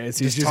Browns fan.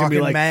 So he's just going to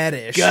be like,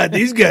 mad-ish. God,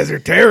 these guys are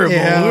terrible.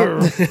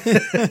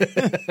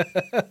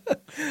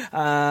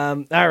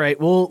 All right.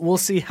 We'll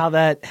see how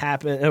that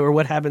happens or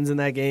what happens in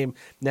that game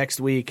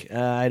next week.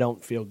 I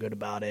don't feel good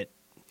about it.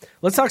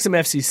 Let's talk some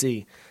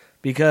FCC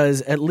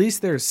because at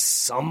least there's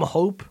some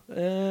hope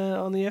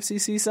on the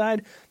FCC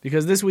side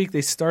because this week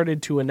they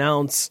started to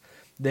announce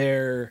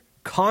their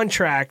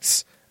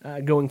contracts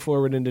going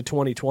forward into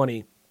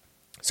 2020.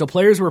 So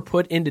players were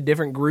put into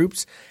different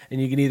groups,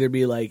 and you can either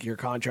be like your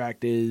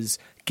contract is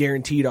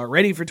guaranteed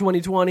already for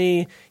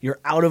 2020, you're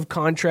out of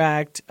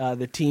contract,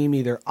 the team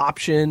either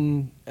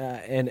option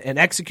and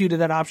executed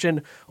that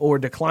option or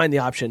declined the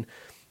option.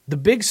 The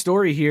big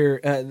story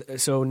here,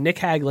 so Nick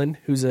Hagelin,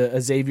 who's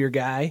a Xavier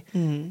guy,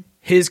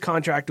 his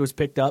contract was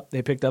picked up.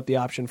 They picked up the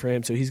option for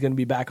him, so he's going to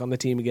be back on the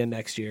team again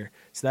next year.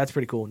 So that's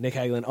pretty cool. Nick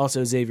Hagelin,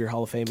 also Xavier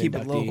Hall of Fame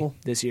inductee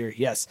this year.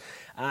 Yes.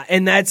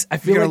 And that's, I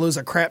feel you're like... going to lose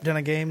a crap ton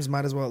of games,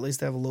 might as well at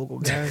least have local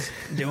guys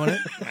doing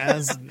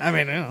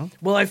it.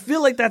 Well, I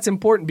feel like that's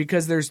important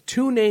because there's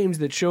 2 names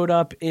that showed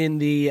up in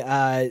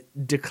the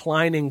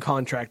declining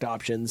contract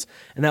options,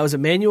 and that was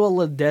Emmanuel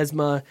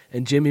Ledesma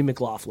and Jimmy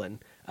McLaughlin.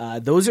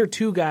 Those are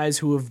 2 guys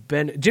who have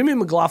been... Jimmy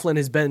McLaughlin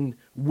has been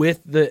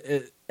with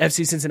the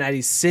FC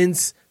Cincinnati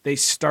since they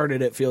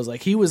started, it feels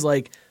like. He was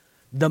like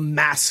the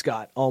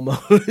mascot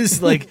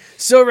almost. Like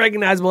so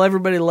recognizable.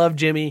 Everybody loved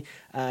Jimmy.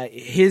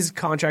 His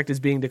contract is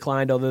being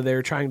declined, although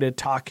they're trying to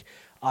talk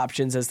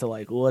options as to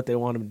like what they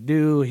want him to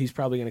do. He's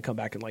probably going to come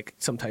back in like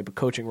some type of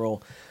coaching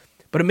role.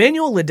 But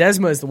Emmanuel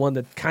Ledesma is the one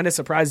that kind of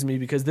surprised me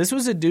because this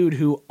was a dude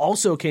who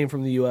also came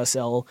from the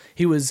USL.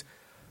 He was,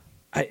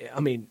 I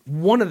mean,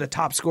 one of the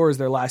top scorers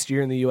there last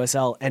year in the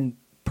USL and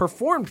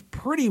performed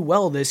pretty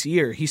well this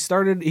year. He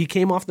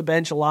came off the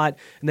bench a lot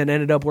and then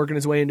ended up working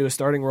his way into a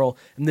starting role.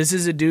 And this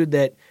is a dude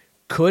that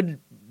could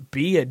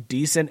be a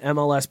decent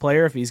MLS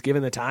player if he's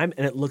given the time.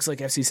 And it looks like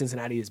FC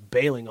Cincinnati is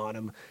bailing on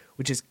him,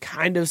 which is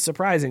kind of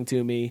surprising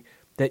to me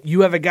that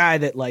you have a guy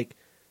that like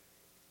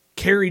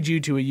carried you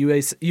to a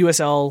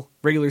USL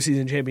regular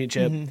season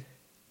championship,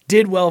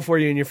 did well for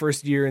you in your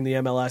first year in the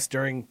MLS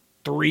during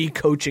 3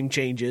 coaching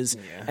changes,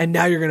 and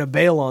now you're going to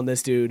bail on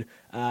this dude.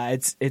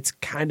 It's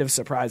kind of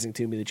surprising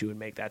to me that you would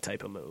make that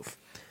type of move.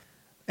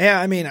 Yeah,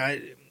 I mean,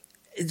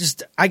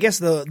 I guess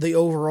the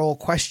overall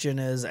question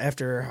is,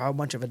 after how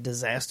much of a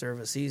disaster of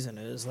a season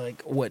it is,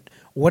 like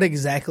what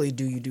exactly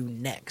do you do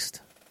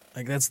next?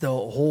 Like, that's the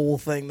whole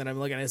thing that I'm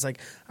looking at. It's like,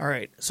 all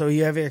right, so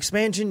you have your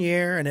expansion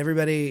year, and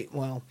everybody,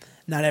 well,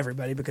 not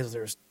everybody, because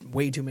there's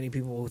way too many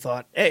people who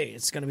thought, hey,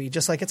 it's going to be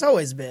just like it's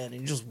always been,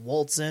 and you just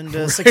waltz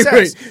into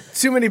success. Right.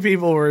 Too many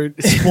people were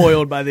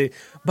spoiled by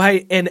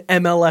an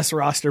MLS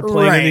roster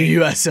playing in the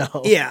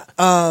USL. Yeah.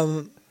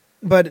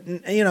 But,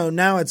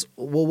 now it's,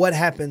 well, what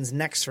happens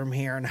next from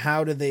here, and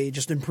how do they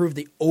just improve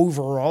the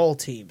overall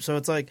team? So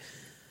it's like,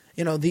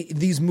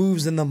 these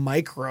moves in the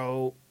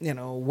micro,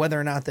 whether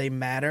or not they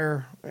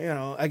matter,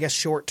 I guess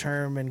short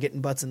term and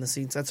getting butts in the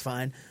seats, that's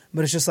fine.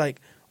 But it's just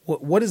like,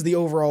 what is the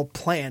overall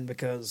plan?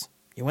 Because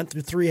you went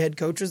through 3 head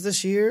coaches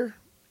this year,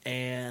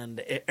 and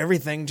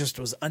everything just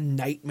was a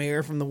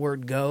nightmare from the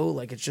word go.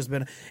 Like, it's just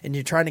been, and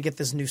you're trying to get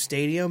this new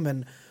stadium,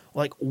 and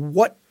like,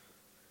 what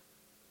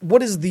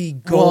is the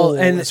goal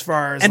as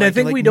far as, and like, I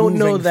think we don't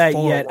know that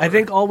forward? yet. I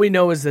think all we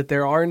know is that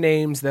there are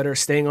names that are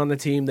staying on the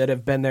team that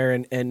have been there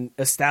and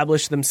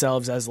established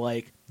themselves as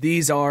like,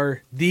 these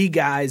are the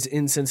guys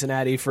in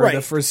Cincinnati for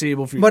the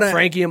foreseeable future. But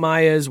Frankie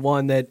Amaya is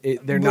one that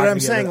they're not going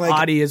to get rid of. like,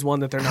 Adi is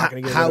one that they're not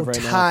going to get rid of right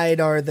now. How tied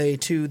are they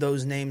to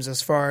those names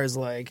as far as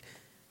like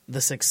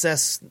the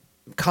success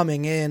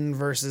coming in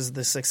versus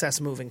the success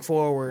moving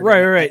forward?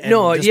 Right. And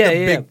No, just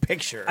the big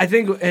picture. I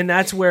think, and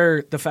that's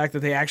where the fact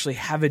that they actually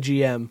have a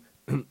GM,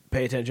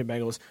 pay attention,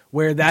 Bengals,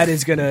 where that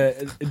is going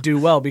to do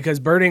well, because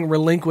Birding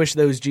relinquished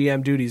those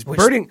GM duties.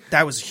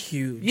 That was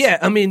huge. Yeah,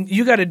 I mean,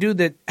 you got a dude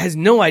that has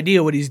no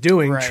idea what he's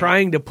doing,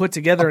 trying to put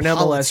together an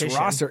MLS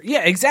roster.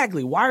 Yeah,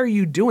 exactly. Why are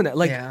you doing that?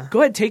 Like,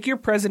 go ahead, take your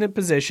president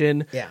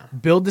position,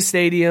 build the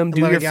stadium,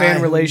 do your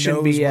fan relation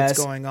BS.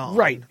 What's going on.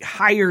 Right.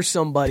 Hire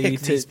somebody pick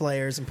these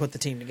players and put the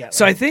team together.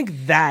 So I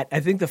think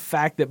the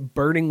fact that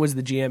Birding was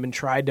the GM and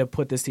tried to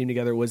put this team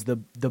together was the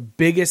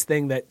biggest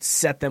thing that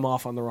set them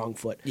off on the wrong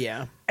foot.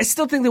 Yeah. I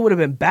still think they would have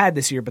been bad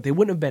this year, but they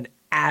wouldn't have been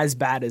as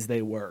bad as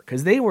they were,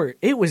 because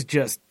it was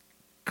just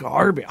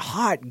garbage,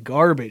 hot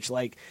garbage.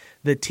 Like,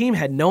 the team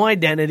had no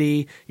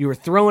identity. You were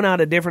throwing out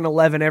a different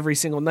 11 every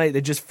single night.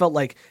 That just felt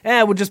like,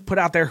 we'll just put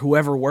out there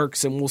whoever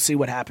works and we'll see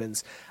what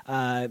happens.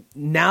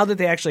 Now that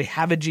they actually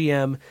have a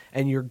GM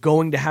and you're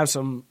going to have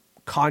some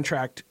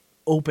contract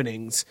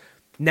openings,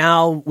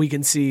 now we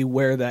can see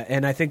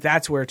and I think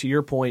that's where, to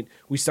your point,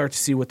 we start to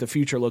see what the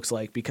future looks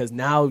like, because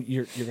now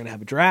you're going to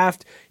have a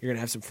draft, you're going to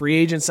have some free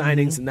agent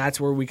signings, and that's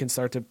where we can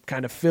start to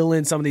kind of fill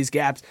in some of these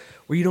gaps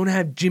where you don't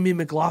have Jimmy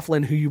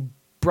McLaughlin, who you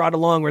brought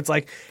along, where it's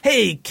like,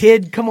 hey,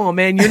 kid, come on,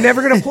 man, you're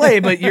never going to play,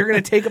 but you're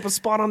going to take up a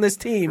spot on this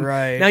team.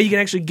 Right. Now you can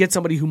actually get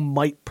somebody who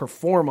might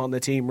perform on the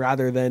team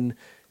rather than,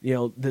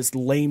 this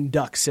lame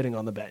duck sitting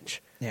on the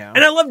bench. Yeah.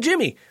 And I love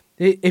Jimmy.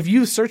 If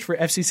you search for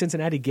FC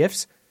Cincinnati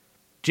gifts,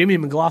 Jimmy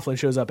McLaughlin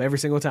shows up every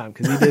single time,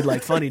 because he did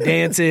like funny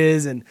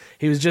dances and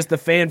he was just the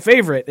fan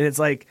favorite. And it's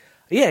like,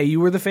 yeah,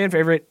 you were the fan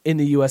favorite in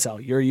the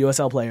USL. You're a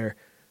USL player.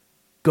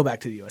 Go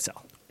back to the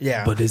USL.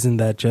 Yeah. But isn't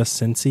that just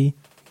Cincy?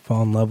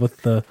 Fall in love with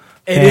the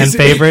fan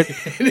favorite?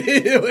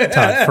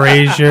 Todd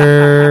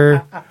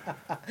Frazier.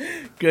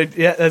 Good.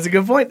 Yeah, that's a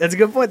good point.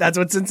 That's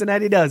what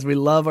Cincinnati does. We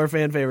love our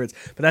fan favorites.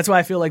 But that's why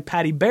I feel like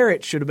Patty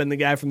Barrett should have been the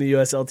guy from the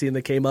USL team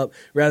that came up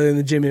rather than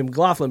the Jimmy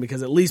McLaughlin,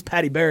 because at least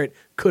Patty Barrett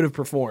could have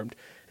performed.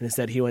 And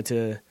instead he went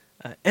to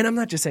and I'm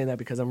not just saying that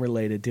because I'm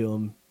related to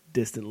him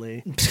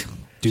distantly.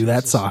 Do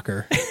that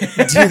soccer.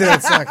 Do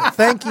that soccer.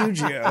 Thank you,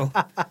 Joe.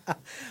 All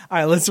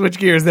right, let's switch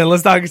gears then.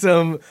 Let's talk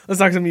some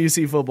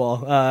UC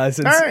football.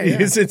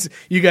 Since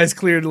you guys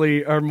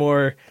clearly are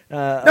more.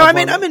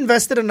 I'm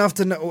invested enough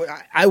to know.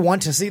 I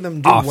want to see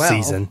them do off well.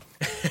 Season.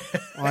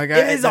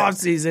 It is off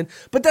season,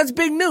 but that's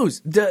big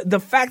news.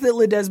 The fact that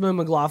Ledesma and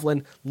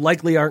McLaughlin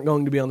likely aren't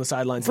going to be on the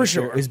sidelines for this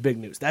year is big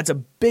news. That's a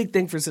big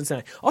thing for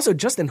Cincinnati. Also,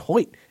 Justin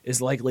Hoyt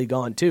is likely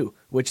gone too,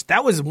 which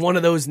that was one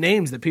of those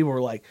names that people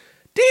were like,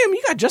 damn,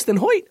 you got Justin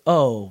Hoyt?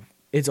 Oh,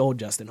 it's old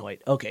Justin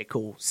Hoyt. Okay,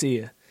 cool. See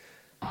ya.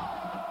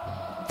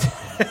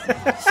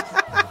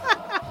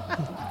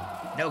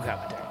 No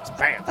commentaries.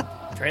 Bam.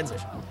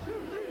 Transition.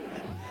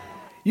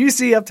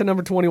 UC up to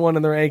number 21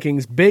 in the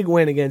rankings. Big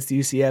win against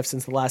UCF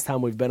since the last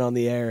time we've been on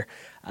the air.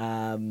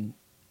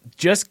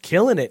 Just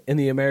killing it in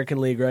the American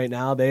League right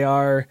now. They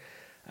are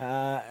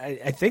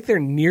I think they're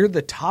near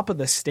the top of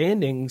the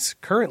standings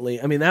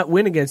currently. I mean, that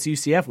win against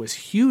UCF was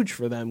huge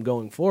for them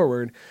going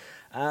forward.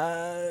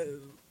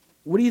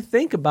 What do you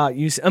think about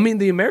UCF? I mean,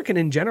 the American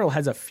in general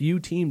has a few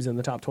teams in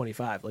the top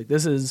 25. Like,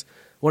 this is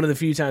one of the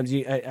few times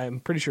I'm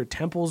pretty sure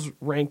Temple's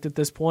ranked at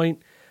this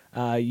point.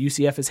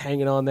 UCF is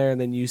hanging on there, and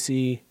then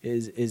UC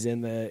is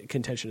in the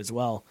contention as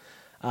well.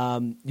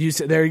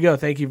 There you go.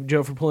 Thank you,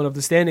 Joe, for pulling up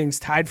the standings.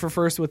 Tied for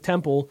first with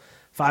Temple,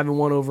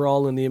 5-1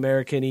 overall in the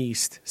American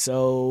East.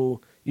 So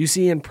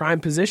UC in prime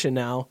position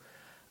now.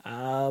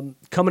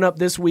 Coming up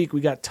this week, we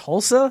got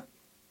Tulsa.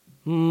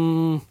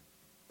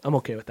 I'm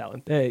okay with that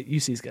one.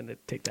 UC's going to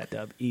take that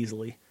dub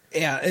easily.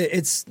 Yeah,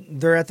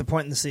 they're at the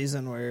point in the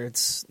season where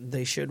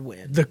they should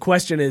win. The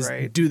question is,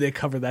 right? Do they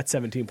cover that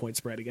 17-point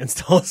spread against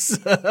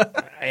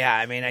Tulsa? Yeah,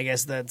 I mean, I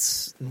guess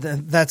that's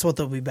what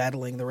they'll be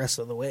battling the rest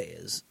of the way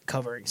is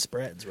covering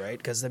spreads, right?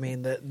 Because I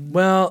mean, I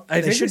think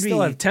they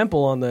still have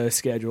Temple on the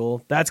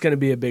schedule. That's going to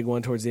be a big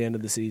one towards the end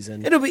of the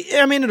season. It'll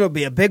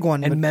be a big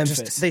one. And but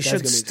Memphis, they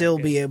should still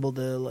be able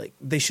to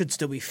they should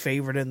still be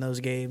favored in those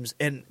games,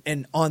 and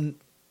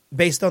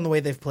based on the way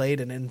they've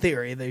played, and in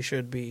theory, they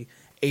should be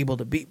able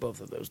to beat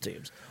both of those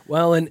teams.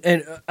 Well,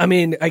 and I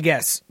mean, I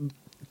guess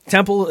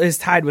Temple is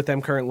tied with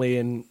them currently,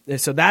 and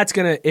so that's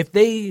going to, if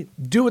they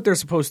do what they're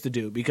supposed to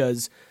do,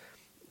 because,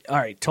 all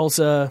right,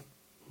 Tulsa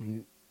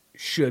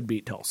should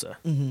beat Tulsa.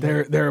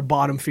 Mm-hmm. They're a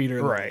bottom feeder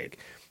in the league.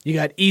 You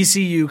got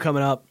ECU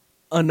coming up,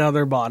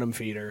 another bottom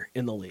feeder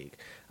in the league.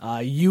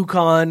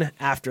 UConn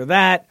after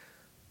that,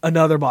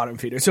 another bottom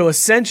feeder. So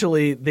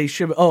essentially, they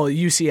should.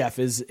 UCF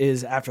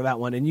is after that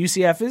one, and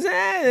UCF is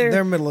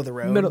they're middle of the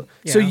road.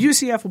 So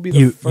UCF will be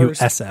the first.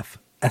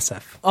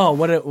 SF. Oh,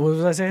 what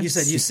was I saying? You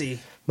said UC.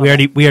 We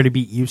already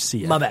beat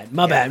UCF. My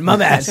bad.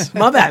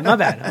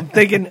 I'm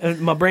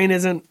thinking my brain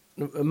isn't.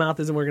 My mouth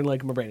isn't working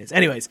like my brain is.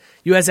 Anyways,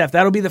 USF.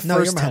 That'll be the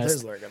first your mouth test.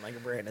 is working like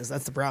your brain is.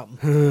 That's the problem.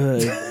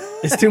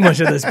 It's too much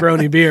of this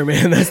brony beer,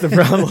 man. That's the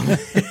problem.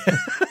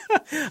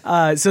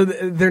 So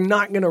they're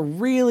not going to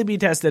really be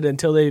tested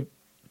until they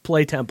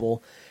play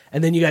Temple,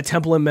 and then you got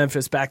Temple and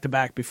Memphis back to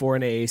back before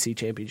an AAC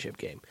championship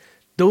game.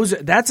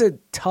 That's a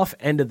tough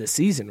end of the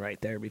season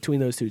right there between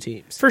those two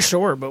teams. For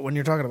sure, but when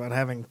you're talking about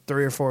having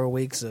 3 or 4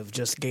 weeks of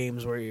just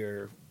games where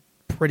you're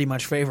pretty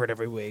much favored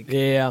every week.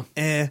 Yeah.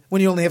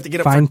 When you only have to get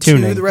up for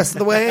 2 the rest of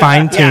the way.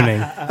 Fine-tuning.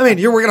 Yeah. I mean,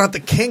 you're working out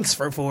the kinks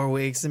for 4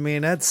 weeks. I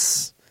mean,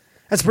 that's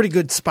a pretty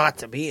good spot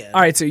to be in.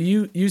 All right, so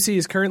UC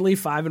is currently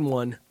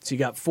 5-1. So you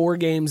got 4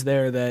 games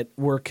there that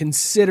we're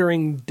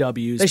considering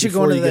W's. They should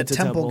go into that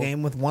Temple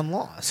game with 1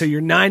 loss. So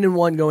you're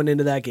 9-1 going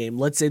into that game.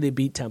 Let's say they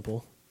beat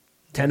Temple,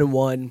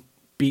 10-1,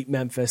 beat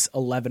Memphis,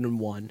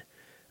 11-1,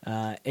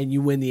 and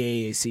you win the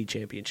AAC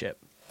championship.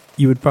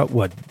 You would probably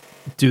what?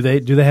 Do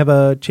they have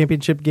a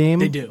championship game?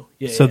 They do.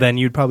 Yeah. So then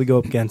you'd probably go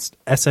up against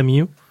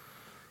SMU.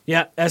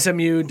 Yeah,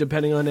 SMU,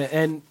 depending on it,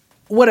 and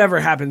whatever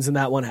happens in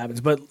that one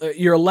happens. But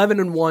you're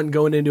 11-1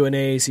 going into an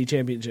AAC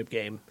championship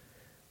game.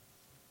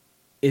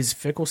 Is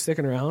Fickell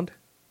sticking around?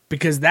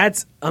 Because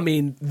the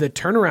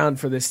turnaround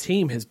for this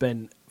team has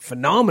been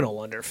phenomenal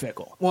under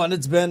Fickell. Well, and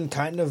it's been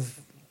kind of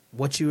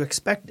what you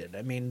expected.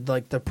 I mean,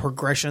 like the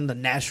progression, the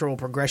natural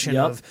progression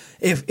of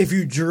if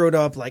you drew it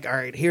up, like, all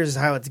right, here's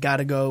how it's got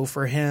to go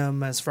for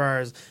him as far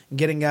as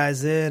getting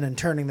guys in and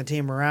turning the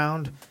team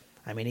around.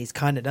 I mean, he's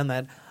kind of done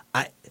that.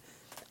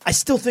 I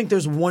still think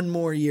there's one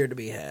more year to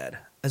be had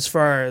as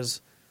far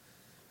as,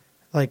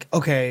 like,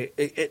 okay,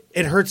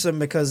 it hurts them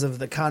because of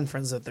the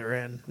conference that they're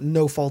in.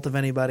 No fault of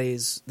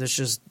anybody's.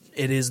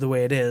 It is the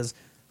way it is.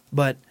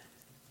 But,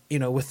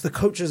 with the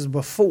coaches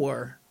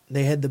before,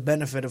 they had the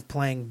benefit of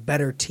playing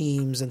better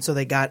teams, and so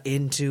they got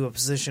into a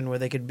position where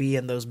they could be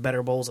in those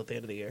better bowls at the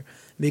end of the year.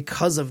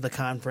 Because of the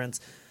conference,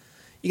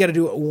 you got to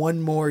do it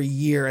one more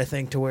year, I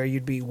think, to where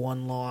you'd be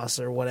 1 loss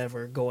or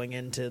whatever going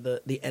into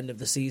the end of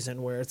the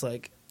season where it's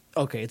like,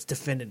 okay, it's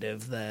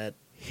definitive that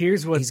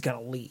he's going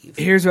to leave.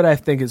 Here's what I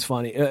think is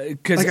funny. I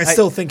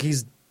still think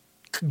he's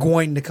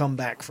going to come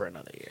back for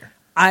another year.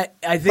 I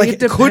think it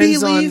depends could he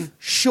leave? on...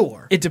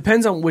 Sure. It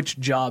depends on which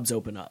jobs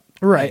open up.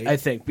 Right. I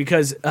think.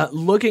 Because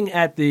looking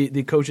at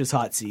the coaches'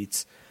 hot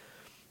seats,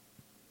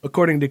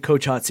 according to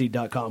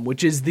CoachHotSeat.com,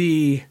 which is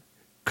the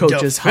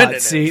coaches'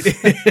 hot seat...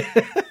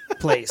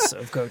 place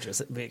of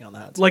coaches being on the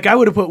hot seat. Like, I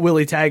would have put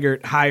Willie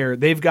Taggart higher.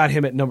 They've got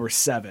him at number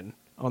 7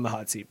 on the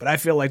hot seat. But I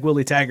feel like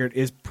Willie Taggart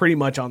is pretty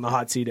much on the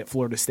hot seat at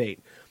Florida State.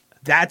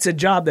 That's a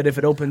job that if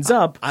it opens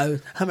up...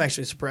 I'm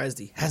actually surprised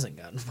he hasn't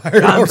gotten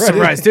fired I'm already.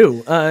 surprised,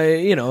 too. They're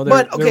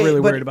really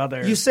worried about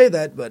their... You say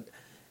that, but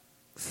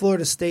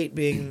Florida State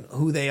being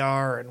who they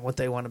are and what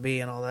they want to be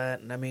and all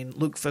that, and I mean,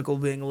 Luke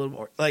Fickell being a little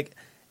more... Like,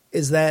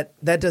 that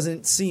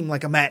doesn't seem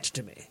like a match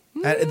to me.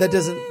 That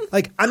doesn't...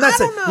 Like, I'm not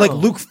saying... Like,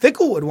 Luke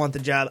Fickell would want the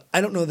job. I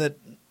don't know that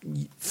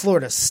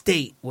Florida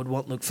State would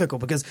want Luke Fickell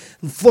because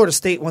Florida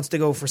State wants to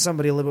go for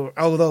somebody a little...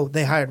 Although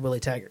they hired Willie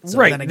Taggart. So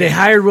right. then again, they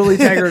hired Willie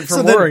Taggart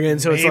from Oregon,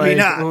 so it's maybe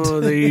like...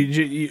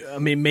 not.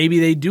 Maybe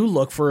they do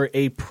look for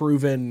a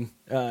proven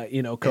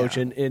coach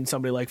in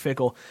somebody like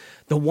Fickell.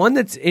 The one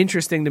that's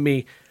interesting to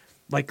me,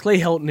 like Clay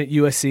Helton at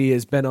USC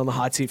has been on the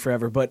hot seat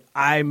forever, but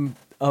I'm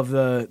of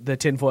the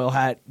tinfoil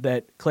hat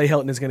that Clay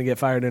Helton is going to get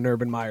fired and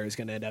Urban Meyer is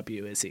going to end up at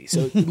USC.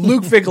 So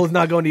Luke Fickell is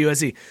not going to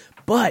USC.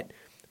 But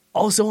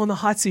also on the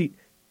hot seat,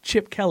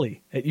 Chip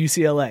Kelly at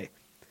UCLA.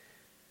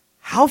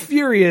 How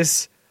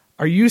furious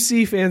are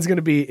UC fans going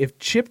to be if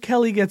Chip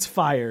Kelly gets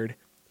fired,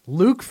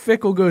 Luke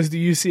Fickell goes to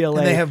UCLA,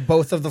 And they have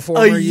both of the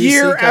former a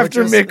year UC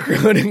after coaches? Mick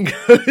Cronin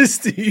goes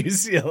to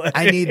UCLA?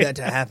 I need that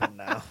to happen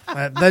now.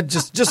 That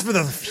just for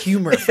the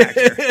humor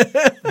factor.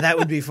 That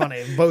would be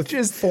funny. Both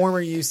just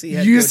former UC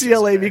head coaches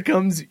UCLA are there.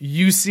 becomes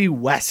UC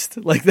West.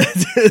 Like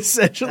that's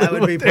essentially That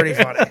would what be they're-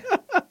 pretty funny.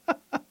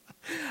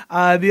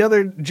 The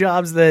other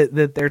jobs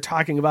that they're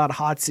talking about,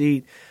 hot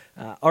seat,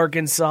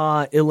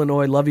 Arkansas,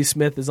 Illinois. Lovie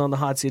Smith is on the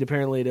hot seat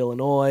apparently at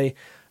Illinois.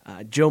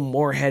 Joe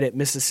Moorhead at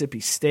Mississippi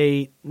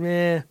State. These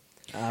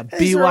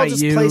are all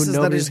just BYU. places that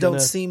Nobody's just don't gonna-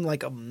 seem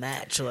like a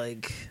match.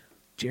 Like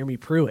Jeremy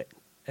Pruitt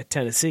at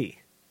Tennessee.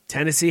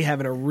 Tennessee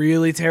having a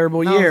really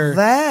terrible now year.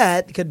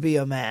 that could be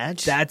a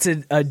match. That's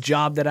a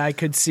job that I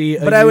could see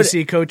a But I would-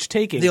 UC coach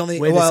taking. The only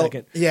Wait a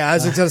second. Yeah, I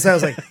was going to say. I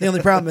was like, the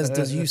only problem is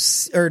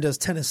does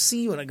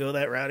Tennessee want to go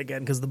that route again?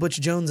 Because the Butch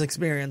Jones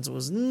experience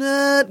was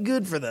not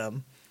good for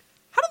them.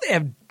 How do they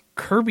have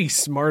Kirby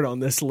Smart on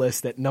this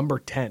list at number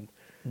 10?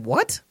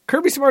 What?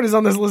 Kirby Smart is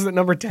on this list at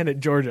number 10 at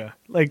Georgia.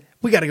 Like,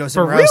 We got to go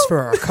somewhere real? else for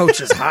our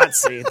coach's hot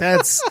seat.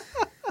 That's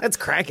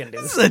cracking,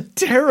 dude. this is a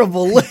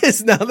terrible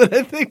list now that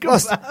I think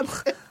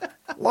about it.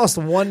 Lost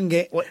one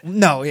game.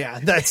 No, yeah,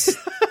 that's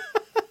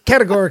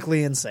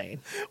categorically insane.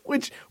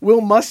 Which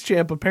Will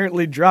Muschamp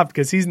apparently dropped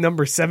because he's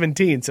number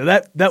 17. So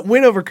that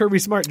win over Kirby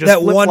Smart just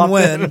That one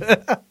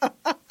flip-flopped win.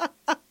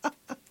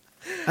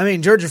 I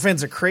mean, Georgia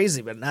fans are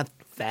crazy, but not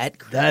that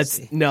crazy. there's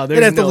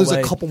They'd have to no lose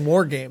way. a couple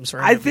more games for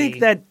him I to think be-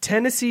 that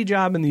Tennessee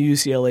job and the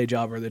UCLA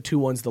job are the two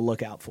ones to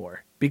look out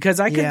for because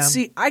I could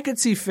see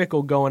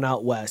Fickell going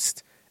out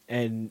west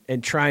and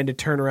trying to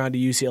turn around a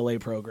UCLA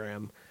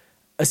program,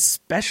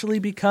 especially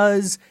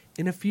because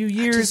in a few I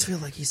years just feel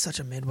like he's such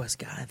a Midwest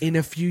guy.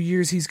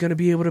 he's going to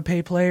be able to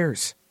pay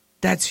players.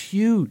 That's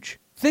huge.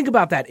 Think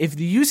about that. If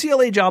the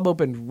UCLA job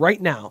opened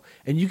right now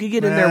and you could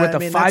get in there with a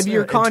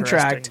 5-year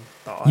contract,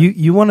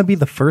 You want to be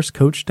the first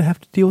coach to have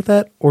to deal with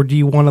that, or do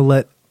you want to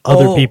let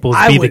other people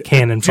I be the would-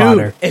 cannon dude,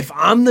 fodder? If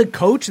I'm the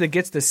coach that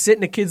gets to sit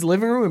in a kid's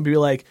living room and be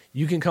like,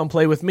 you can come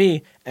play with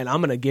me and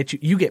I'm going to get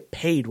you get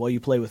paid while you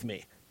play with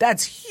me.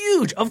 That's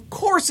huge. Of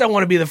course I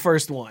want to be the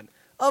first one.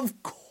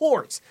 Of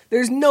course.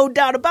 There's no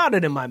doubt about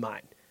it in my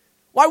mind.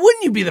 Why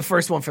wouldn't you be the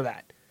first one for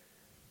that?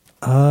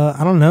 I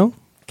don't know.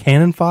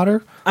 Cannon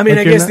fodder? I mean, Like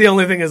I you're guess not- the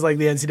only thing is like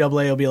the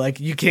NCAA will be like,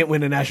 you can't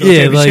win a national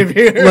Yeah, championship like,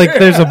 here. like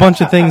there's a bunch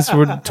of things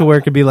to where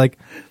it could be like,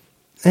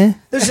 I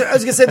was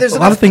gonna say there's a enough.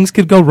 lot of things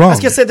could go wrong. I was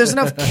gonna say there's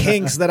enough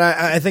kinks that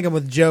I think I'm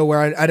with Joe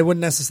where I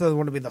wouldn't necessarily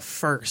want to be the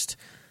first.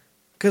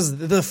 Because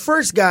the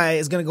first guy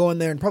is going to go in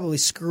there and probably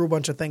screw a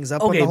bunch of things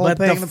up. on Okay, the whole but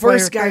paying the player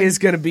first guy thing. is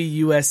going to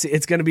be USC.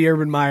 It's going to be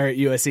Urban Meyer at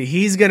USC.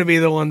 He's going to be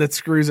the one that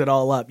screws it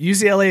all up.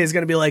 UCLA is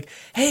going to be like,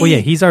 hey. Well, yeah,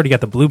 he's already got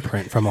the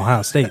blueprint from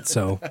Ohio State,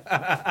 so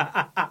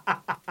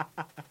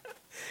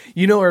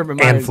you know Urban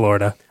Meyer. and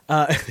Florida.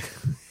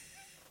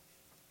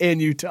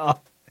 And Utah.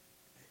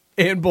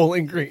 And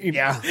Bowling Green.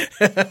 Yeah,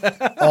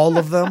 all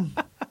of them.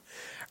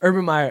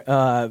 Urban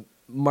Meyer,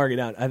 mark it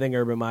down. I think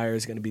Urban Meyer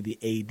is going to be the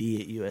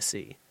AD at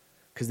USC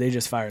because they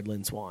just fired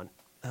Lynn Swan.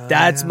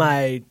 That's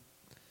my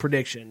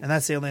prediction. And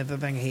that's the only other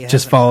thing he has.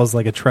 Just follows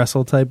like a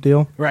trestle type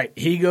deal. Right.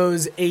 He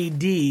goes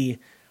AD,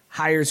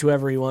 hires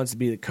whoever he wants to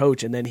be the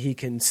coach, and then he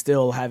can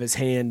still have his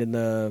hand in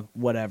the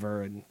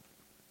whatever and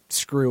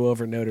screw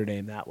over Notre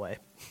Dame that way.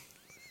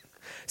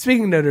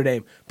 Speaking of Notre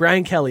Dame,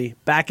 Brian Kelly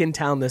back in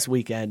town this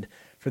weekend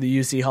for the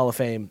UC Hall of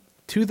Fame.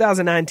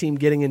 2009 team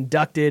getting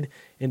inducted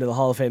into the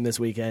Hall of Fame this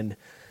weekend.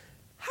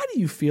 How do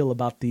you feel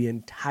about the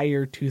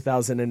entire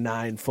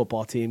 2009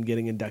 football team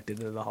getting inducted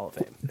into the Hall of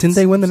Fame? Didn't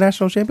they win the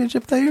national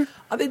championship that year?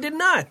 They did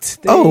not.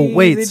 Oh,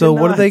 wait, they so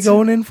did what are they not.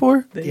 going in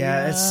for? They,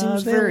 Yeah, it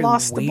seems they very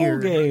lost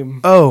weird. the bowl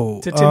game.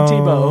 Oh, To Tim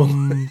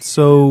Tebow.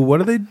 So what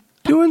are they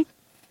doing?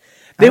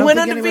 They don't went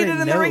think undefeated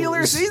anybody in the regular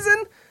knows.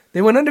 season.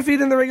 They went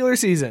undefeated in the regular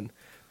season.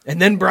 And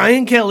then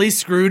Brian Kelly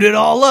screwed it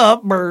all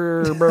up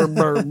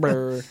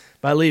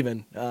by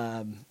leaving.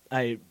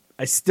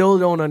 I still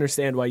don't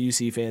understand why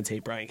UC fans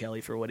hate Brian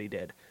Kelly for what he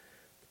did.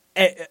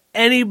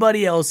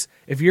 Anybody else,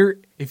 if you're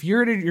at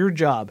your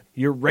job,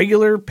 your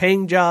regular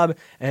paying job,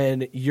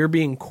 and you're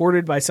being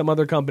courted by some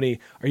other company,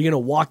 are you going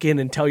to walk in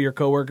and tell your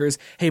coworkers,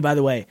 "Hey, by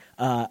the way,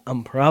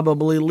 I'm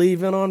probably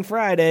leaving on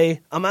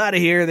Friday. I'm out of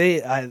here.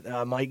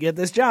 I might get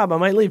this job. I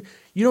might leave."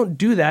 You don't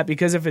do that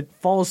because if it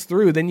falls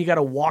through, then you got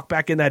to walk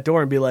back in that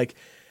door and be like,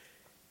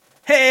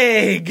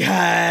 "Hey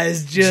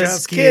guys,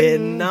 just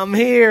kidding. I'm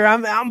here.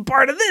 I'm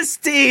part of this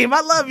team.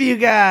 I love you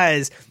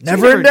guys." So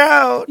Never in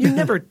doubt. You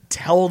never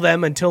tell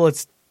them until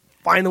it's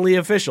finally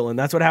official, and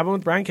that's what happened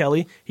with Brian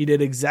Kelly. He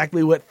did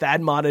exactly what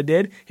Thad Matta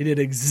did. He did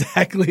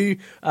exactly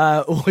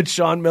what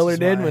Sean Miller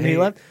did when he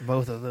left.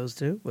 both of those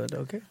two, but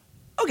okay.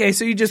 Okay,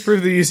 so you just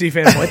proved the UC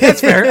fan point.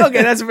 That's fair.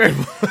 Okay, that's a fair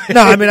point.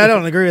 No, I mean, I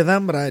don't agree with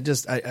them, but I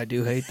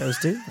do hate those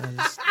two.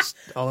 That's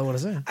all I want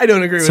to say. I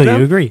don't agree with So them.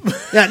 you agree?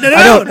 Yeah,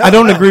 no, I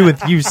don't agree with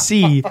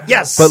UC.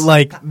 Yes. But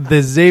like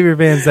the Xavier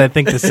fans that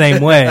think the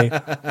same way,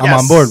 I'm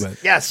on board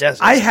with. Yes.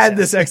 I had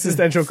this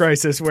existential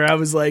crisis where I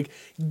was like,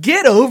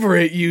 get over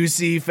it,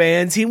 UC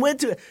fans. He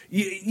went to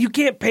you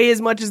can't pay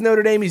as much as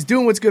Notre Dame. He's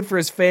doing what's good for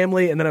his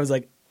family. And then I was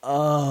like,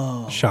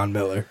 oh, Sean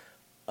Miller.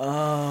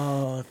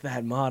 oh,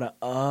 Thad Matta.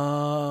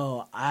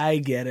 Oh, I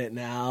get it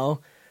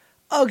now.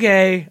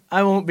 Okay,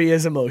 I won't be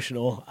as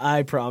emotional.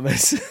 I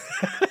promise.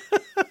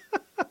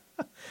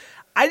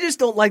 I just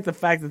don't like the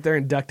fact that they're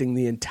inducting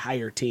the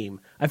entire team.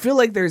 I feel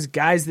like there's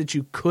guys that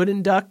you could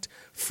induct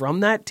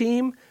from that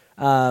team.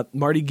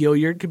 Marty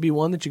Gilliard could be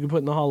one that you could put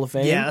in the Hall of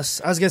Fame.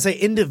 Yes, I was gonna say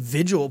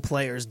individual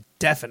players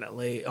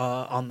definitely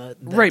on the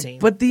right, team.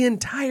 but the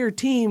entire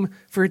team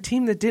for a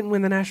team that didn't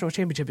win the national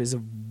championship is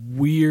a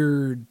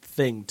weird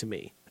thing to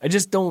me. I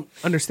just don't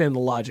understand the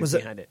logic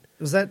behind it.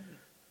 Was that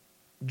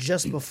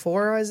just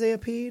before Isaiah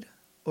Peed,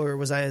 or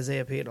was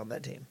Isaiah Peed on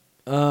that team?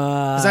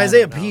 Because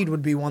Isaiah Peed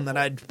would be one that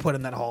I'd put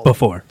in that hall.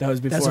 Before. That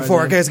was before. That's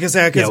before. Okay, I was gonna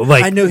say, 'cause Yeah,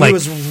 like, I knew like he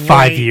was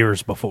 5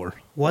 years before.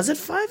 Was it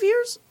 5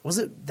 years? Was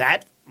it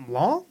that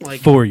long?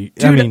 Like 4 years.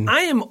 Dude,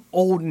 I am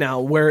old now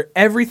where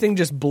everything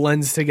just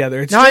blends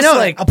together. It's No, I just know.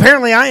 like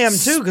Apparently, I am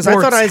too because I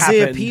thought sports Isaiah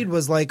happened. Peed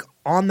was like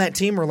on that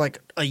team or like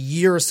a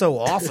year or so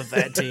off of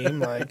that team.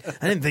 Like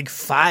I didn't think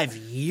 5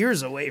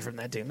 years away from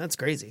that team. That's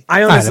crazy.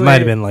 I it honestly might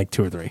have been like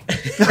 2 or 3.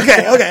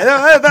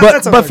 Okay,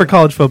 But for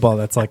college football,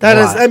 that's like that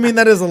a is. lot. I mean,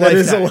 that is a That lifetime.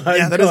 is a lifetime.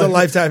 Yeah, that is a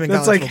lifetime. In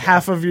That's college like football.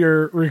 half of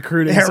your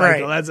recruiting Yeah,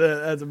 cycle. right.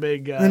 That's a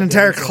big an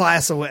entire difference.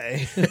 class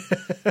away.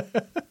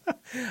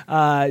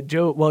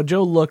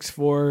 Joe looks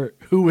for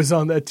who was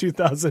on that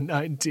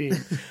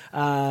 2019.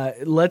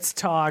 Let's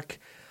talk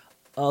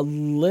a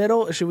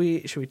little. Should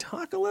we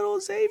talk a little,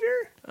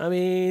 Xavier? I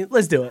mean,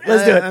 let's do it.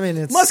 Let's do it. I mean,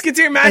 it's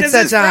Musketeer Madness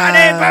it's is that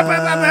Friday. time. Bam,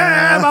 bam, bam,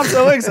 bam. I'm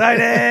so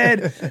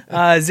excited.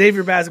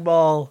 Xavier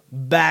basketball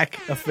back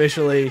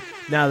officially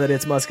now that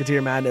it's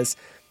Musketeer Madness.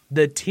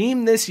 The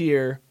team this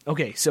year.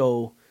 Okay,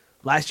 so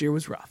last year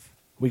was rough.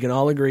 We can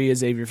all agree as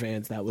Xavier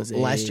fans that was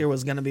Last year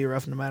was going to be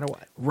rough no matter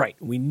what. Right.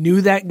 We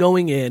knew that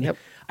going in. Yep.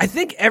 I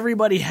think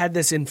everybody had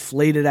this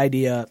inflated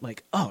idea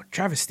like, oh,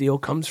 Travis Steele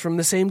comes from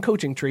the same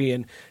coaching tree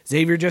and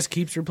Xavier just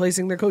keeps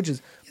replacing their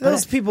coaches.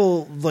 Those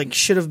people like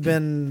should have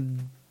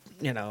been,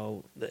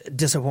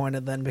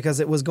 disappointed then because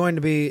it was going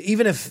to be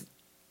even if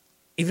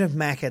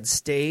Mac had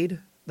stayed,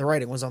 the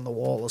writing was on the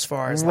wall as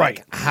far as Right.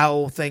 like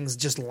how things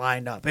just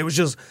lined up. It was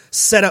just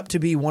set up to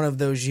be one of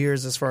those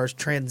years as far as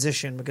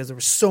transition because there were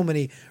so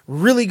many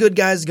really good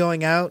guys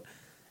going out,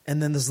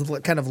 and then this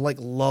kind of like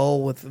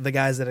lull with the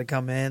guys that had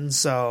come in.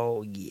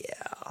 So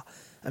yeah,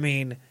 I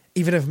mean,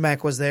 even if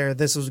Mac was there,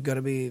 this was going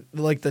to be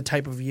like the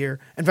type of year.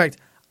 In fact,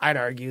 I'd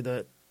argue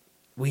that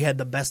we had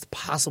the best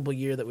possible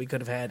year that we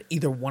could have had,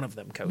 either one of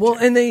them coaching. Well,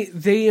 and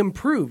they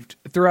improved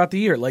throughout the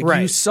year. Like, you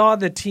Right. saw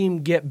the team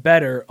get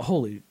better.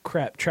 Holy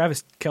crap.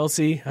 Travis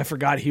Kelce, I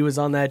forgot he was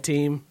on that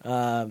team.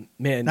 Man,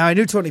 now I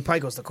knew Tony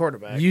Pike was the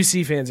quarterback.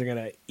 UC fans are going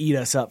to eat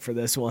us up for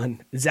this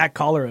one. Zach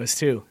Collaros,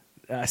 too.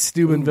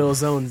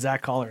 Steubenville's own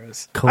Zach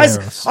Collaros.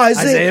 Caleros.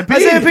 Isaiah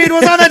Peed. Peed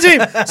was on that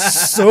team.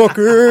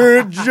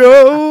 Sucker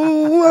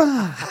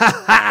Joe.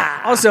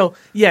 Also,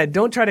 yeah,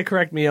 don't try to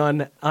correct me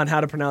on how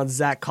to pronounce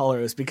Zach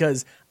Collaros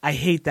because I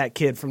hate that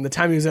kid from the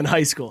time he was in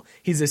high school.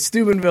 He's a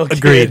Steubenville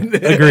kid.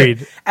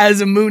 Agreed.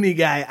 As a Mooney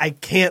guy, I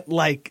can't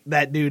like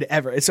that dude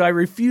ever. So I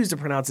refuse to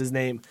pronounce his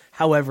name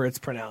however it's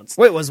pronounced.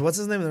 Wait, what's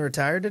his name that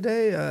retired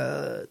today?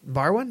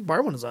 Barwin?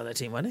 Barwin was on that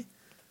team, wasn't he?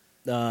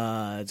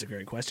 That's a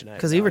great question.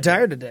 Because he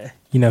retired today.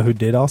 You know who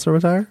did also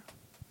retire?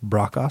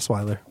 Brock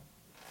Osweiler.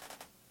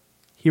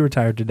 He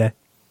retired today.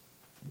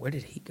 Where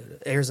did he go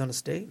to? Arizona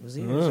State? Was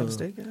he Arizona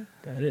State guy?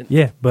 I didn't.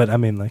 Yeah, but I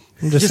mean, like,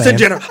 I'm just Just saying. in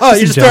general. Oh,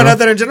 you're just in throwing general. out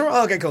there in general?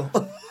 Oh, okay, cool.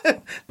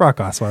 Brock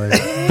Osweiler.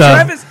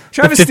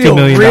 Travis the $50 Steele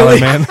million really,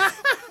 man.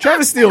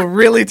 Travis Steele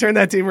really turned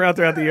that team around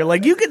throughout the year.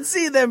 Like, you can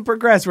see them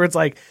progress where it's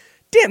like,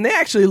 damn, they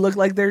actually look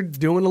like they're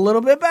doing a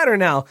little bit better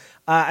now.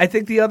 I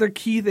think the other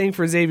key thing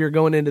for Xavier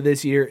going into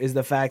this year is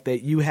the fact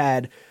that you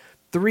had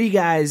 3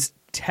 guys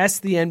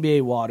test the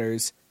NBA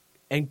waters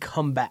and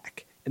come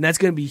back. And that's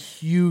going to be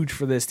huge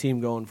for this team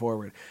going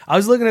forward. I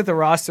was looking at the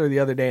roster the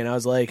other day and I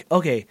was like,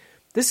 okay,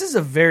 this is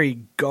a very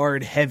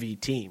guard-heavy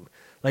team.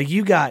 Like,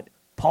 you got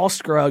Paul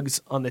Scruggs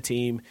on the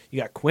team.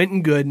 You got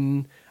Quentin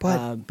Gooden.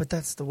 But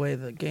that's the way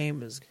the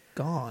game is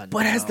gone.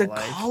 But has the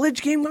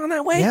college game gone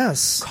that way?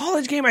 Yes.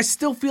 College game, I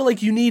still feel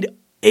like you need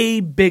a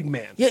big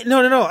man. Yeah,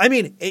 no. I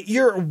mean,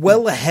 you're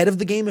well ahead of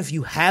the game if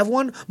you have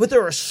one, but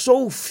there are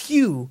so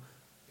few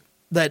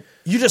that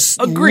you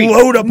just Agree.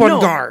 load up No,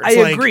 on guards. I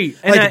agree.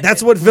 And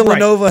That's what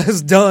Villanova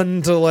has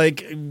done to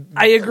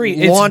I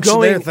agree. launch it's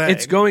going, their thing.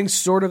 It's going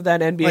sort of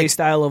that NBA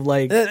style of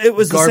like It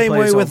was the guard same play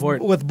way and so with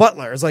forth.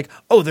 Butler. It's like,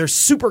 oh, they're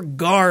super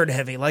guard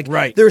heavy. Like,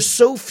 Right. there's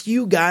so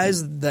few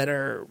guys that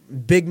are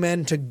big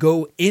men to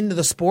go into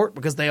the sport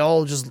because they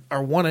all just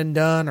are one and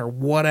done or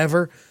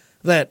whatever.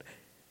 That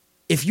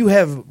if you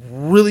have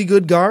really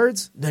good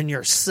guards, then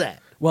you're set.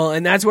 Well,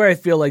 and that's where I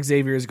feel like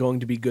Xavier is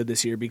going to be good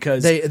this year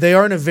because They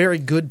are in a very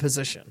good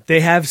position. they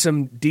have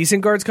some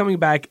decent guards coming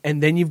back,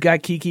 and then you've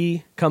got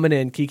Kiki coming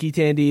in. Kiki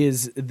Tandy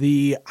is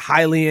the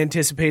highly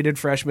anticipated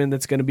freshman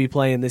that's going to be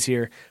playing this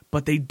year,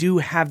 but they do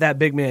have that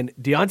big man.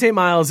 Deontay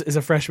Miles is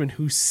a freshman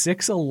who's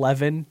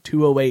 6'11",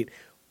 208.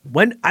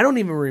 I don't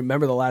even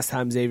remember the last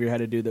time Xavier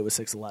had a dude that was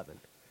 6'11".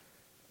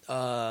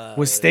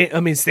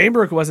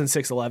 Stainbrook wasn't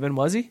 6'11",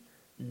 was he?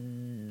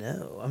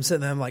 No, I'm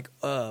sitting there. I'm like,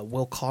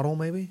 Will Cottle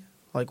maybe.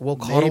 Like Will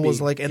Cottle Maybe. was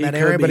like in He that could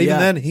area, be, but even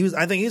yeah. then,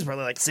 I think he's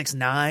probably like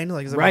 6'9",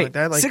 like something Right. like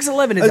that. Like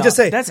 6'11" I was just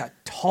say, that's a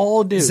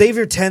tall dude.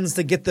 Xavier tends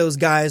to get those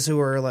guys who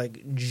are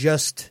like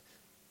just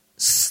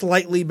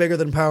slightly bigger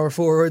than power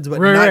forwards, but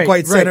not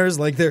quite centers.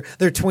 Like they're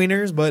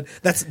tweeners, but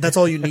that's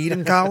all you need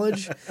in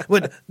college.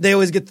 But they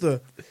always get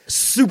the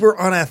super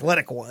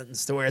unathletic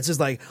ones to where it's just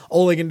like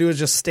all they can do is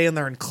just stand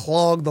there and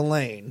clog the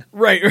lane.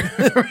 Right.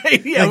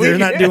 Yeah, Like they're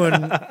not doing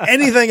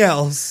anything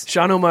else.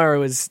 Sean O'Mara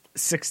was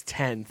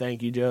 6'10".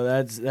 Thank you, Joe.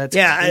 That's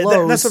Yeah,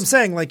 close. that's what I'm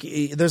saying. Like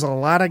there's a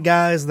lot of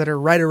guys that are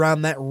right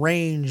around that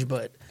range,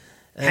 but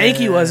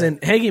Hanky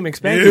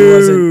McSpanky No,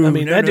 wasn't. I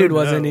mean, no, that dude no,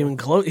 wasn't no. even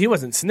close. He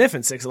wasn't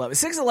sniffing 6'11".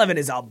 6'11"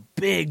 is a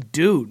big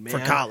dude, man. for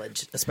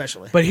college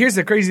especially. But here's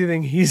the crazy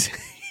thing: he's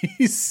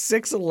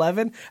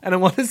 6'11", and I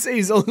want to say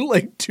he's only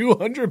like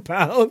 200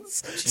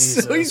 pounds.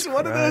 So he's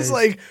one of those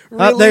like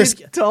really there's-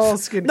 tall,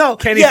 skinny. No,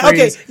 Kenny yeah,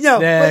 Freese. okay, no. Nah,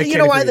 But you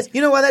know Kenny why? Freese.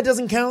 You know why that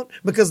doesn't count?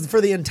 Because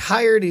for the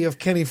entirety of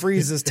Kenny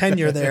Freese's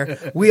tenure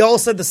there, we all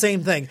said the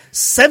same thing: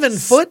 7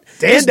 foot,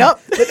 Stand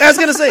up. But I was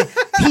gonna say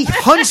he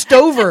hunched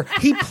over.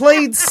 He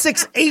played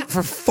 6'8"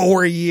 for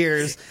 4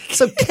 years,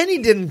 so Kenny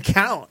didn't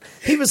count.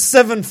 He was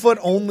 7 foot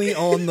only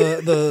on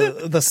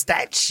the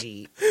stat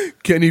sheet.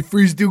 Kenny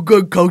Freese do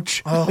good,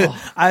 coach. Oh,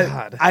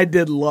 God. I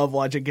did love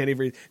watching Kenny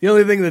Freese. The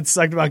only thing that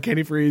sucked about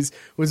Kenny Freese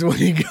was when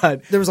he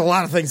got. There was a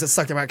lot of things that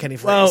sucked about Kenny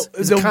Freese. Well, it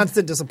was a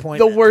constant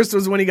disappointment. The worst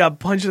was when he got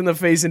punched in the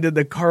face and did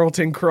the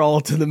Carlton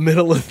crawl to the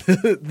middle of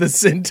the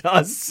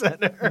Cintas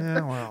Center.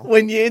 Yeah, well.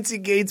 When Yancey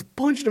Gates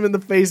punched him in the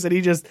face and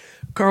he just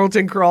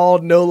Carlton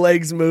crawled, no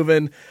legs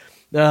moving.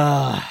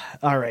 All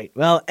right.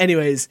 Well,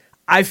 anyways,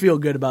 I feel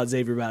good about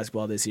Xavier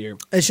basketball this year.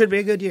 It should be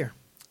a good year.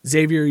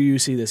 Xavier or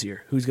UC this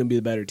year? Who's going to be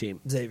the better team?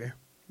 Xavier.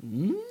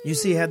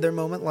 UC had their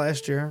moment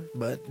last year,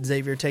 but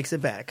Xavier takes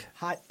it back.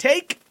 Hot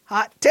take.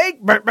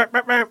 Burp, burp,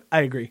 burp, burp.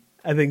 I agree.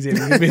 I think Xavier's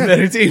going to be the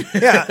better team.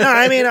 Yeah, no,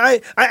 I mean,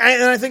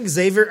 I think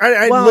Xavier.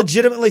 I Well-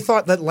 legitimately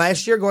thought that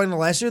going into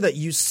last year, that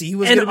UC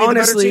was going to be the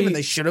better team, and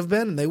they should have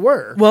been, and they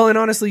were. Well, and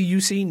honestly,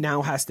 UC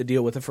now has to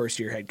deal with a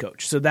first-year head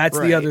coach, so that's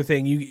the Right. other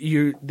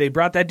thing. They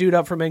brought that dude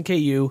up from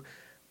NKU.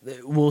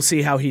 We'll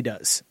see how he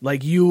does.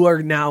 Like you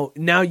are now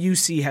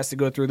UC has to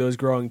go through those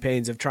growing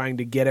pains of trying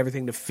to get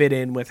everything to fit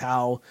in with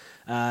how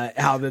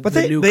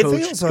the new coach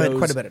they also had goes.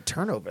 quite a bit of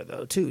turnover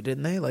though too,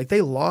 didn't they? Like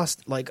they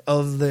lost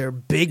of their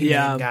big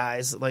name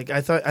guys. Like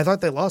I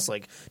thought they lost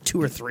like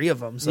 2 or 3 of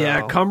them. So.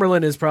 Yeah,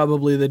 Cumberland is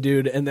probably the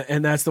dude, and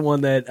that's the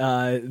one that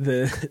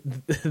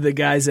the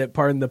guys at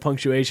Pardon the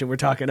Punctuation were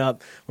talking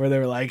up, where they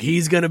were like,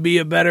 he's going to be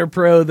a better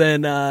pro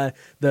than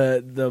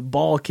the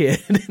ball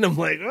kid, and I'm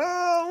like,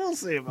 oh, we'll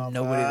see about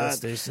Nobody that. that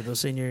stays to the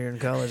senior year in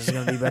college is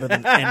going to be better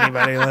than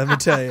anybody. Let me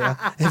tell you,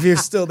 if you're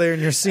still there in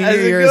your senior That's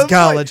a year of good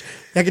college,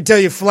 I can tell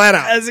you flat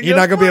out, That's a you're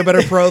good not going to be a point.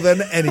 better pro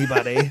than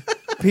anybody.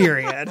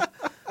 Period.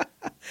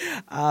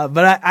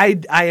 But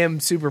I am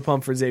super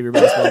pumped for Xavier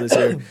basketball this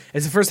year.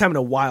 It's the first time in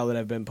a while that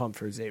I've been pumped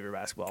for Xavier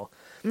basketball.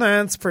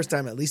 Nah, it's the first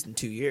time at least in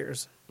 2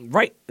 years.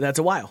 Right, that's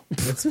a while.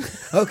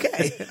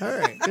 Okay, all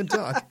right, good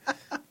talk.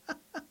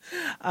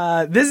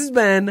 This has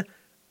been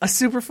a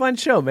super fun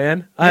show,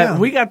 man. Yeah.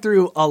 We got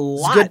through a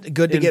lot.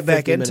 good to in get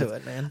back 50 into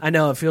minutes. it, man. I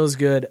know it feels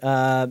good.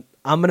 So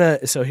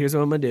here's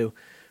what I'm gonna do.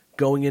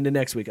 Going into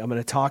next week, I'm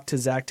going to talk to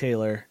Zach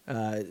Taylor.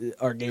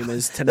 Our game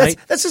is tonight.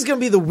 That's just going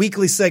to be the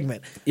weekly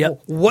segment.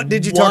 Yep. What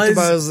did you talk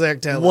about with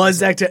Zach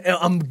Taylor?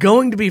 I'm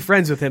going to be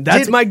friends with him.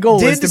 That's my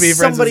goal, is to be friends with Did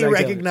Zach somebody Taylor.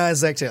 recognize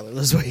Zach Taylor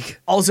this week?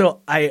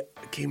 Also, I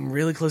came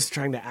really close to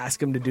trying to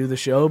ask him to do the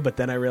show, but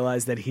then I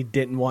realized that he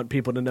didn't want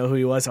people to know who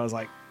he was. So I was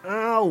like,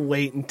 I'll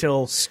wait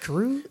until.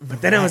 Screw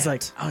But then I was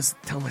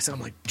telling myself,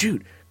 I'm like,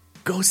 dude,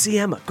 go see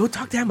Emma. Go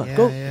talk to Emma. Yeah,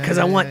 Go. yeah, Because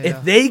yeah, I want, yeah.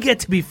 if they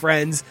get to be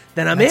friends,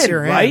 then I'm That's in,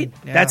 your right? in.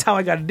 Yeah. That's how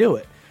I got to do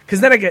it. Because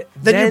then I get.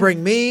 Then you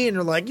bring me, and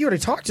you're like, you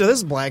already talked to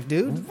this black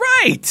dude.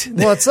 Right.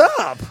 What's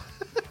up?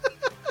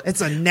 It's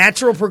a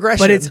natural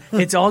progression.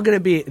 But it's all going to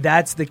be,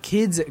 that's the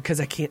kids, because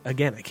I can't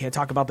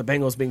talk about the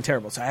Bengals being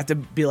terrible. So I have to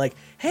be like,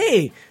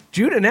 hey,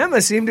 Jude and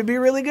Emma seem to be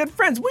really good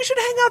friends. We should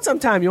hang out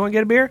sometime. You want to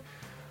get a beer?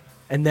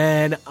 And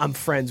then I'm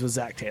friends with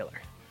Zach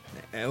Taylor.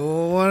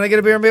 Want to get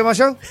a beer and be on my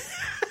show?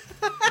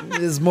 This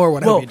is more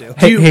what I hope you do.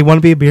 Hey, want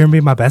to be a beer and be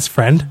my best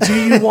friend? Do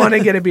you want to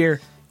get a beer?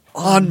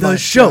 on the my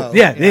show.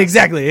 Yeah, Yes.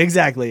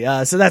 exactly.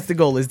 So that's the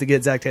goal, is to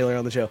get Zach Taylor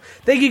on the show.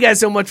 Thank you guys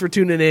so much for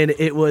tuning in.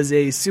 It was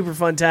a super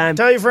fun time.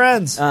 Tell your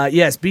friends.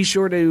 Yes, be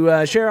sure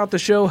to share out the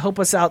show, help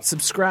us out,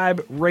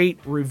 subscribe, rate,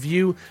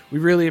 review. We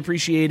really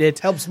appreciate it.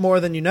 Helps more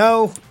than you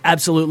know.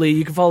 Absolutely.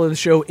 You can follow the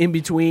show in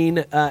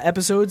between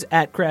episodes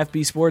at Craft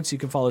B Sports. You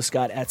can follow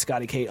Scott at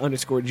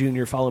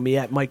ScottyK_Jr. Follow me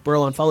at Mike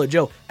Burlon. Follow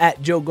Joe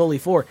at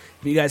JoeGoalie4.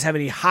 If you guys have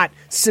any hot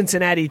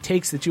Cincinnati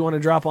takes that you want to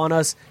drop on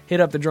us, hit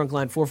up the drunk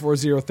line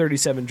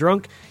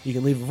 440-37-DRUNK. You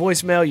can leave a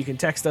voicemail. You can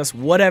text us,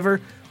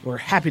 whatever. We're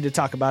happy to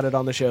talk about it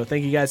on the show.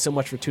 Thank you guys so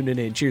much for tuning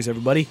in. Cheers,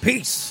 everybody.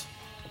 Peace.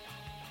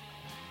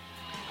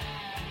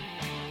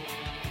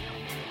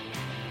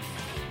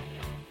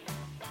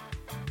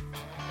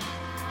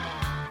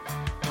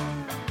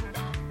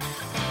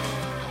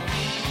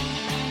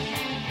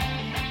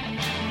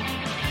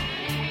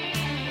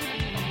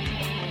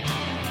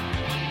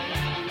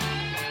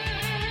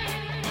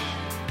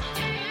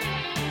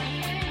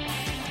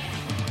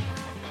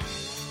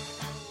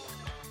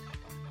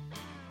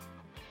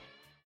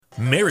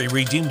 Mary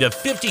redeemed a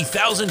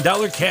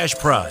 $50,000 cash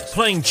prize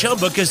playing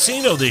Chumba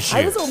Casino this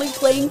year. I was only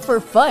playing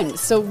for fun,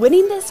 so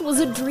winning this was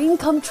a dream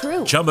come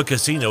true. Chumba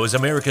Casino is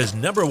America's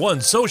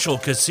 #1 social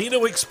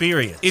casino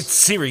experience. It's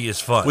serious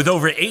fun. With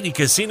over 80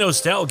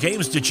 casino-style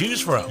games to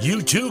choose from,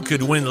 you too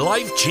could win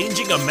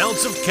life-changing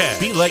amounts of cash.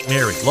 Be like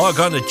Mary. Log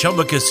on to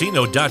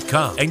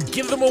ChumbaCasino.com and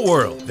give them a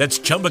whirl. That's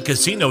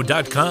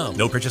ChumbaCasino.com.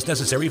 No purchase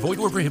necessary. Void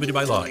where prohibited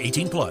by law.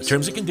 18+.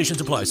 Terms and conditions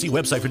apply. See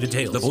website for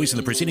details. The voice in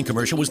the preceding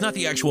commercial was not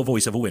the actual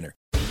voice of a winner.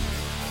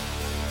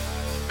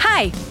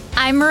 Hi,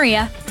 I'm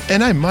Maria.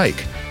 And I'm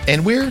Mike.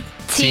 And we're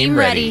Team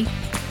Ready.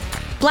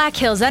 Black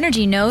Hills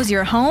Energy knows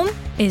your home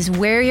is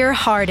where your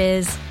heart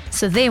is,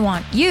 so they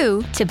want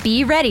you to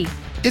be ready.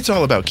 It's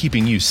all about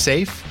keeping you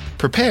safe,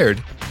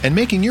 prepared, and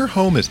making your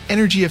home as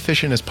energy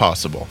efficient as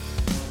possible.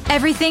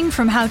 Everything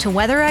from how to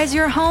weatherize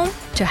your home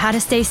to how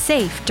to stay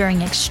safe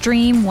during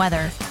extreme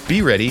weather.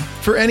 Be ready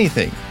for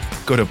anything.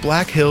 Go to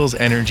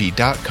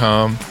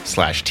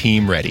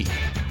blackhillsenergy.com/teamready.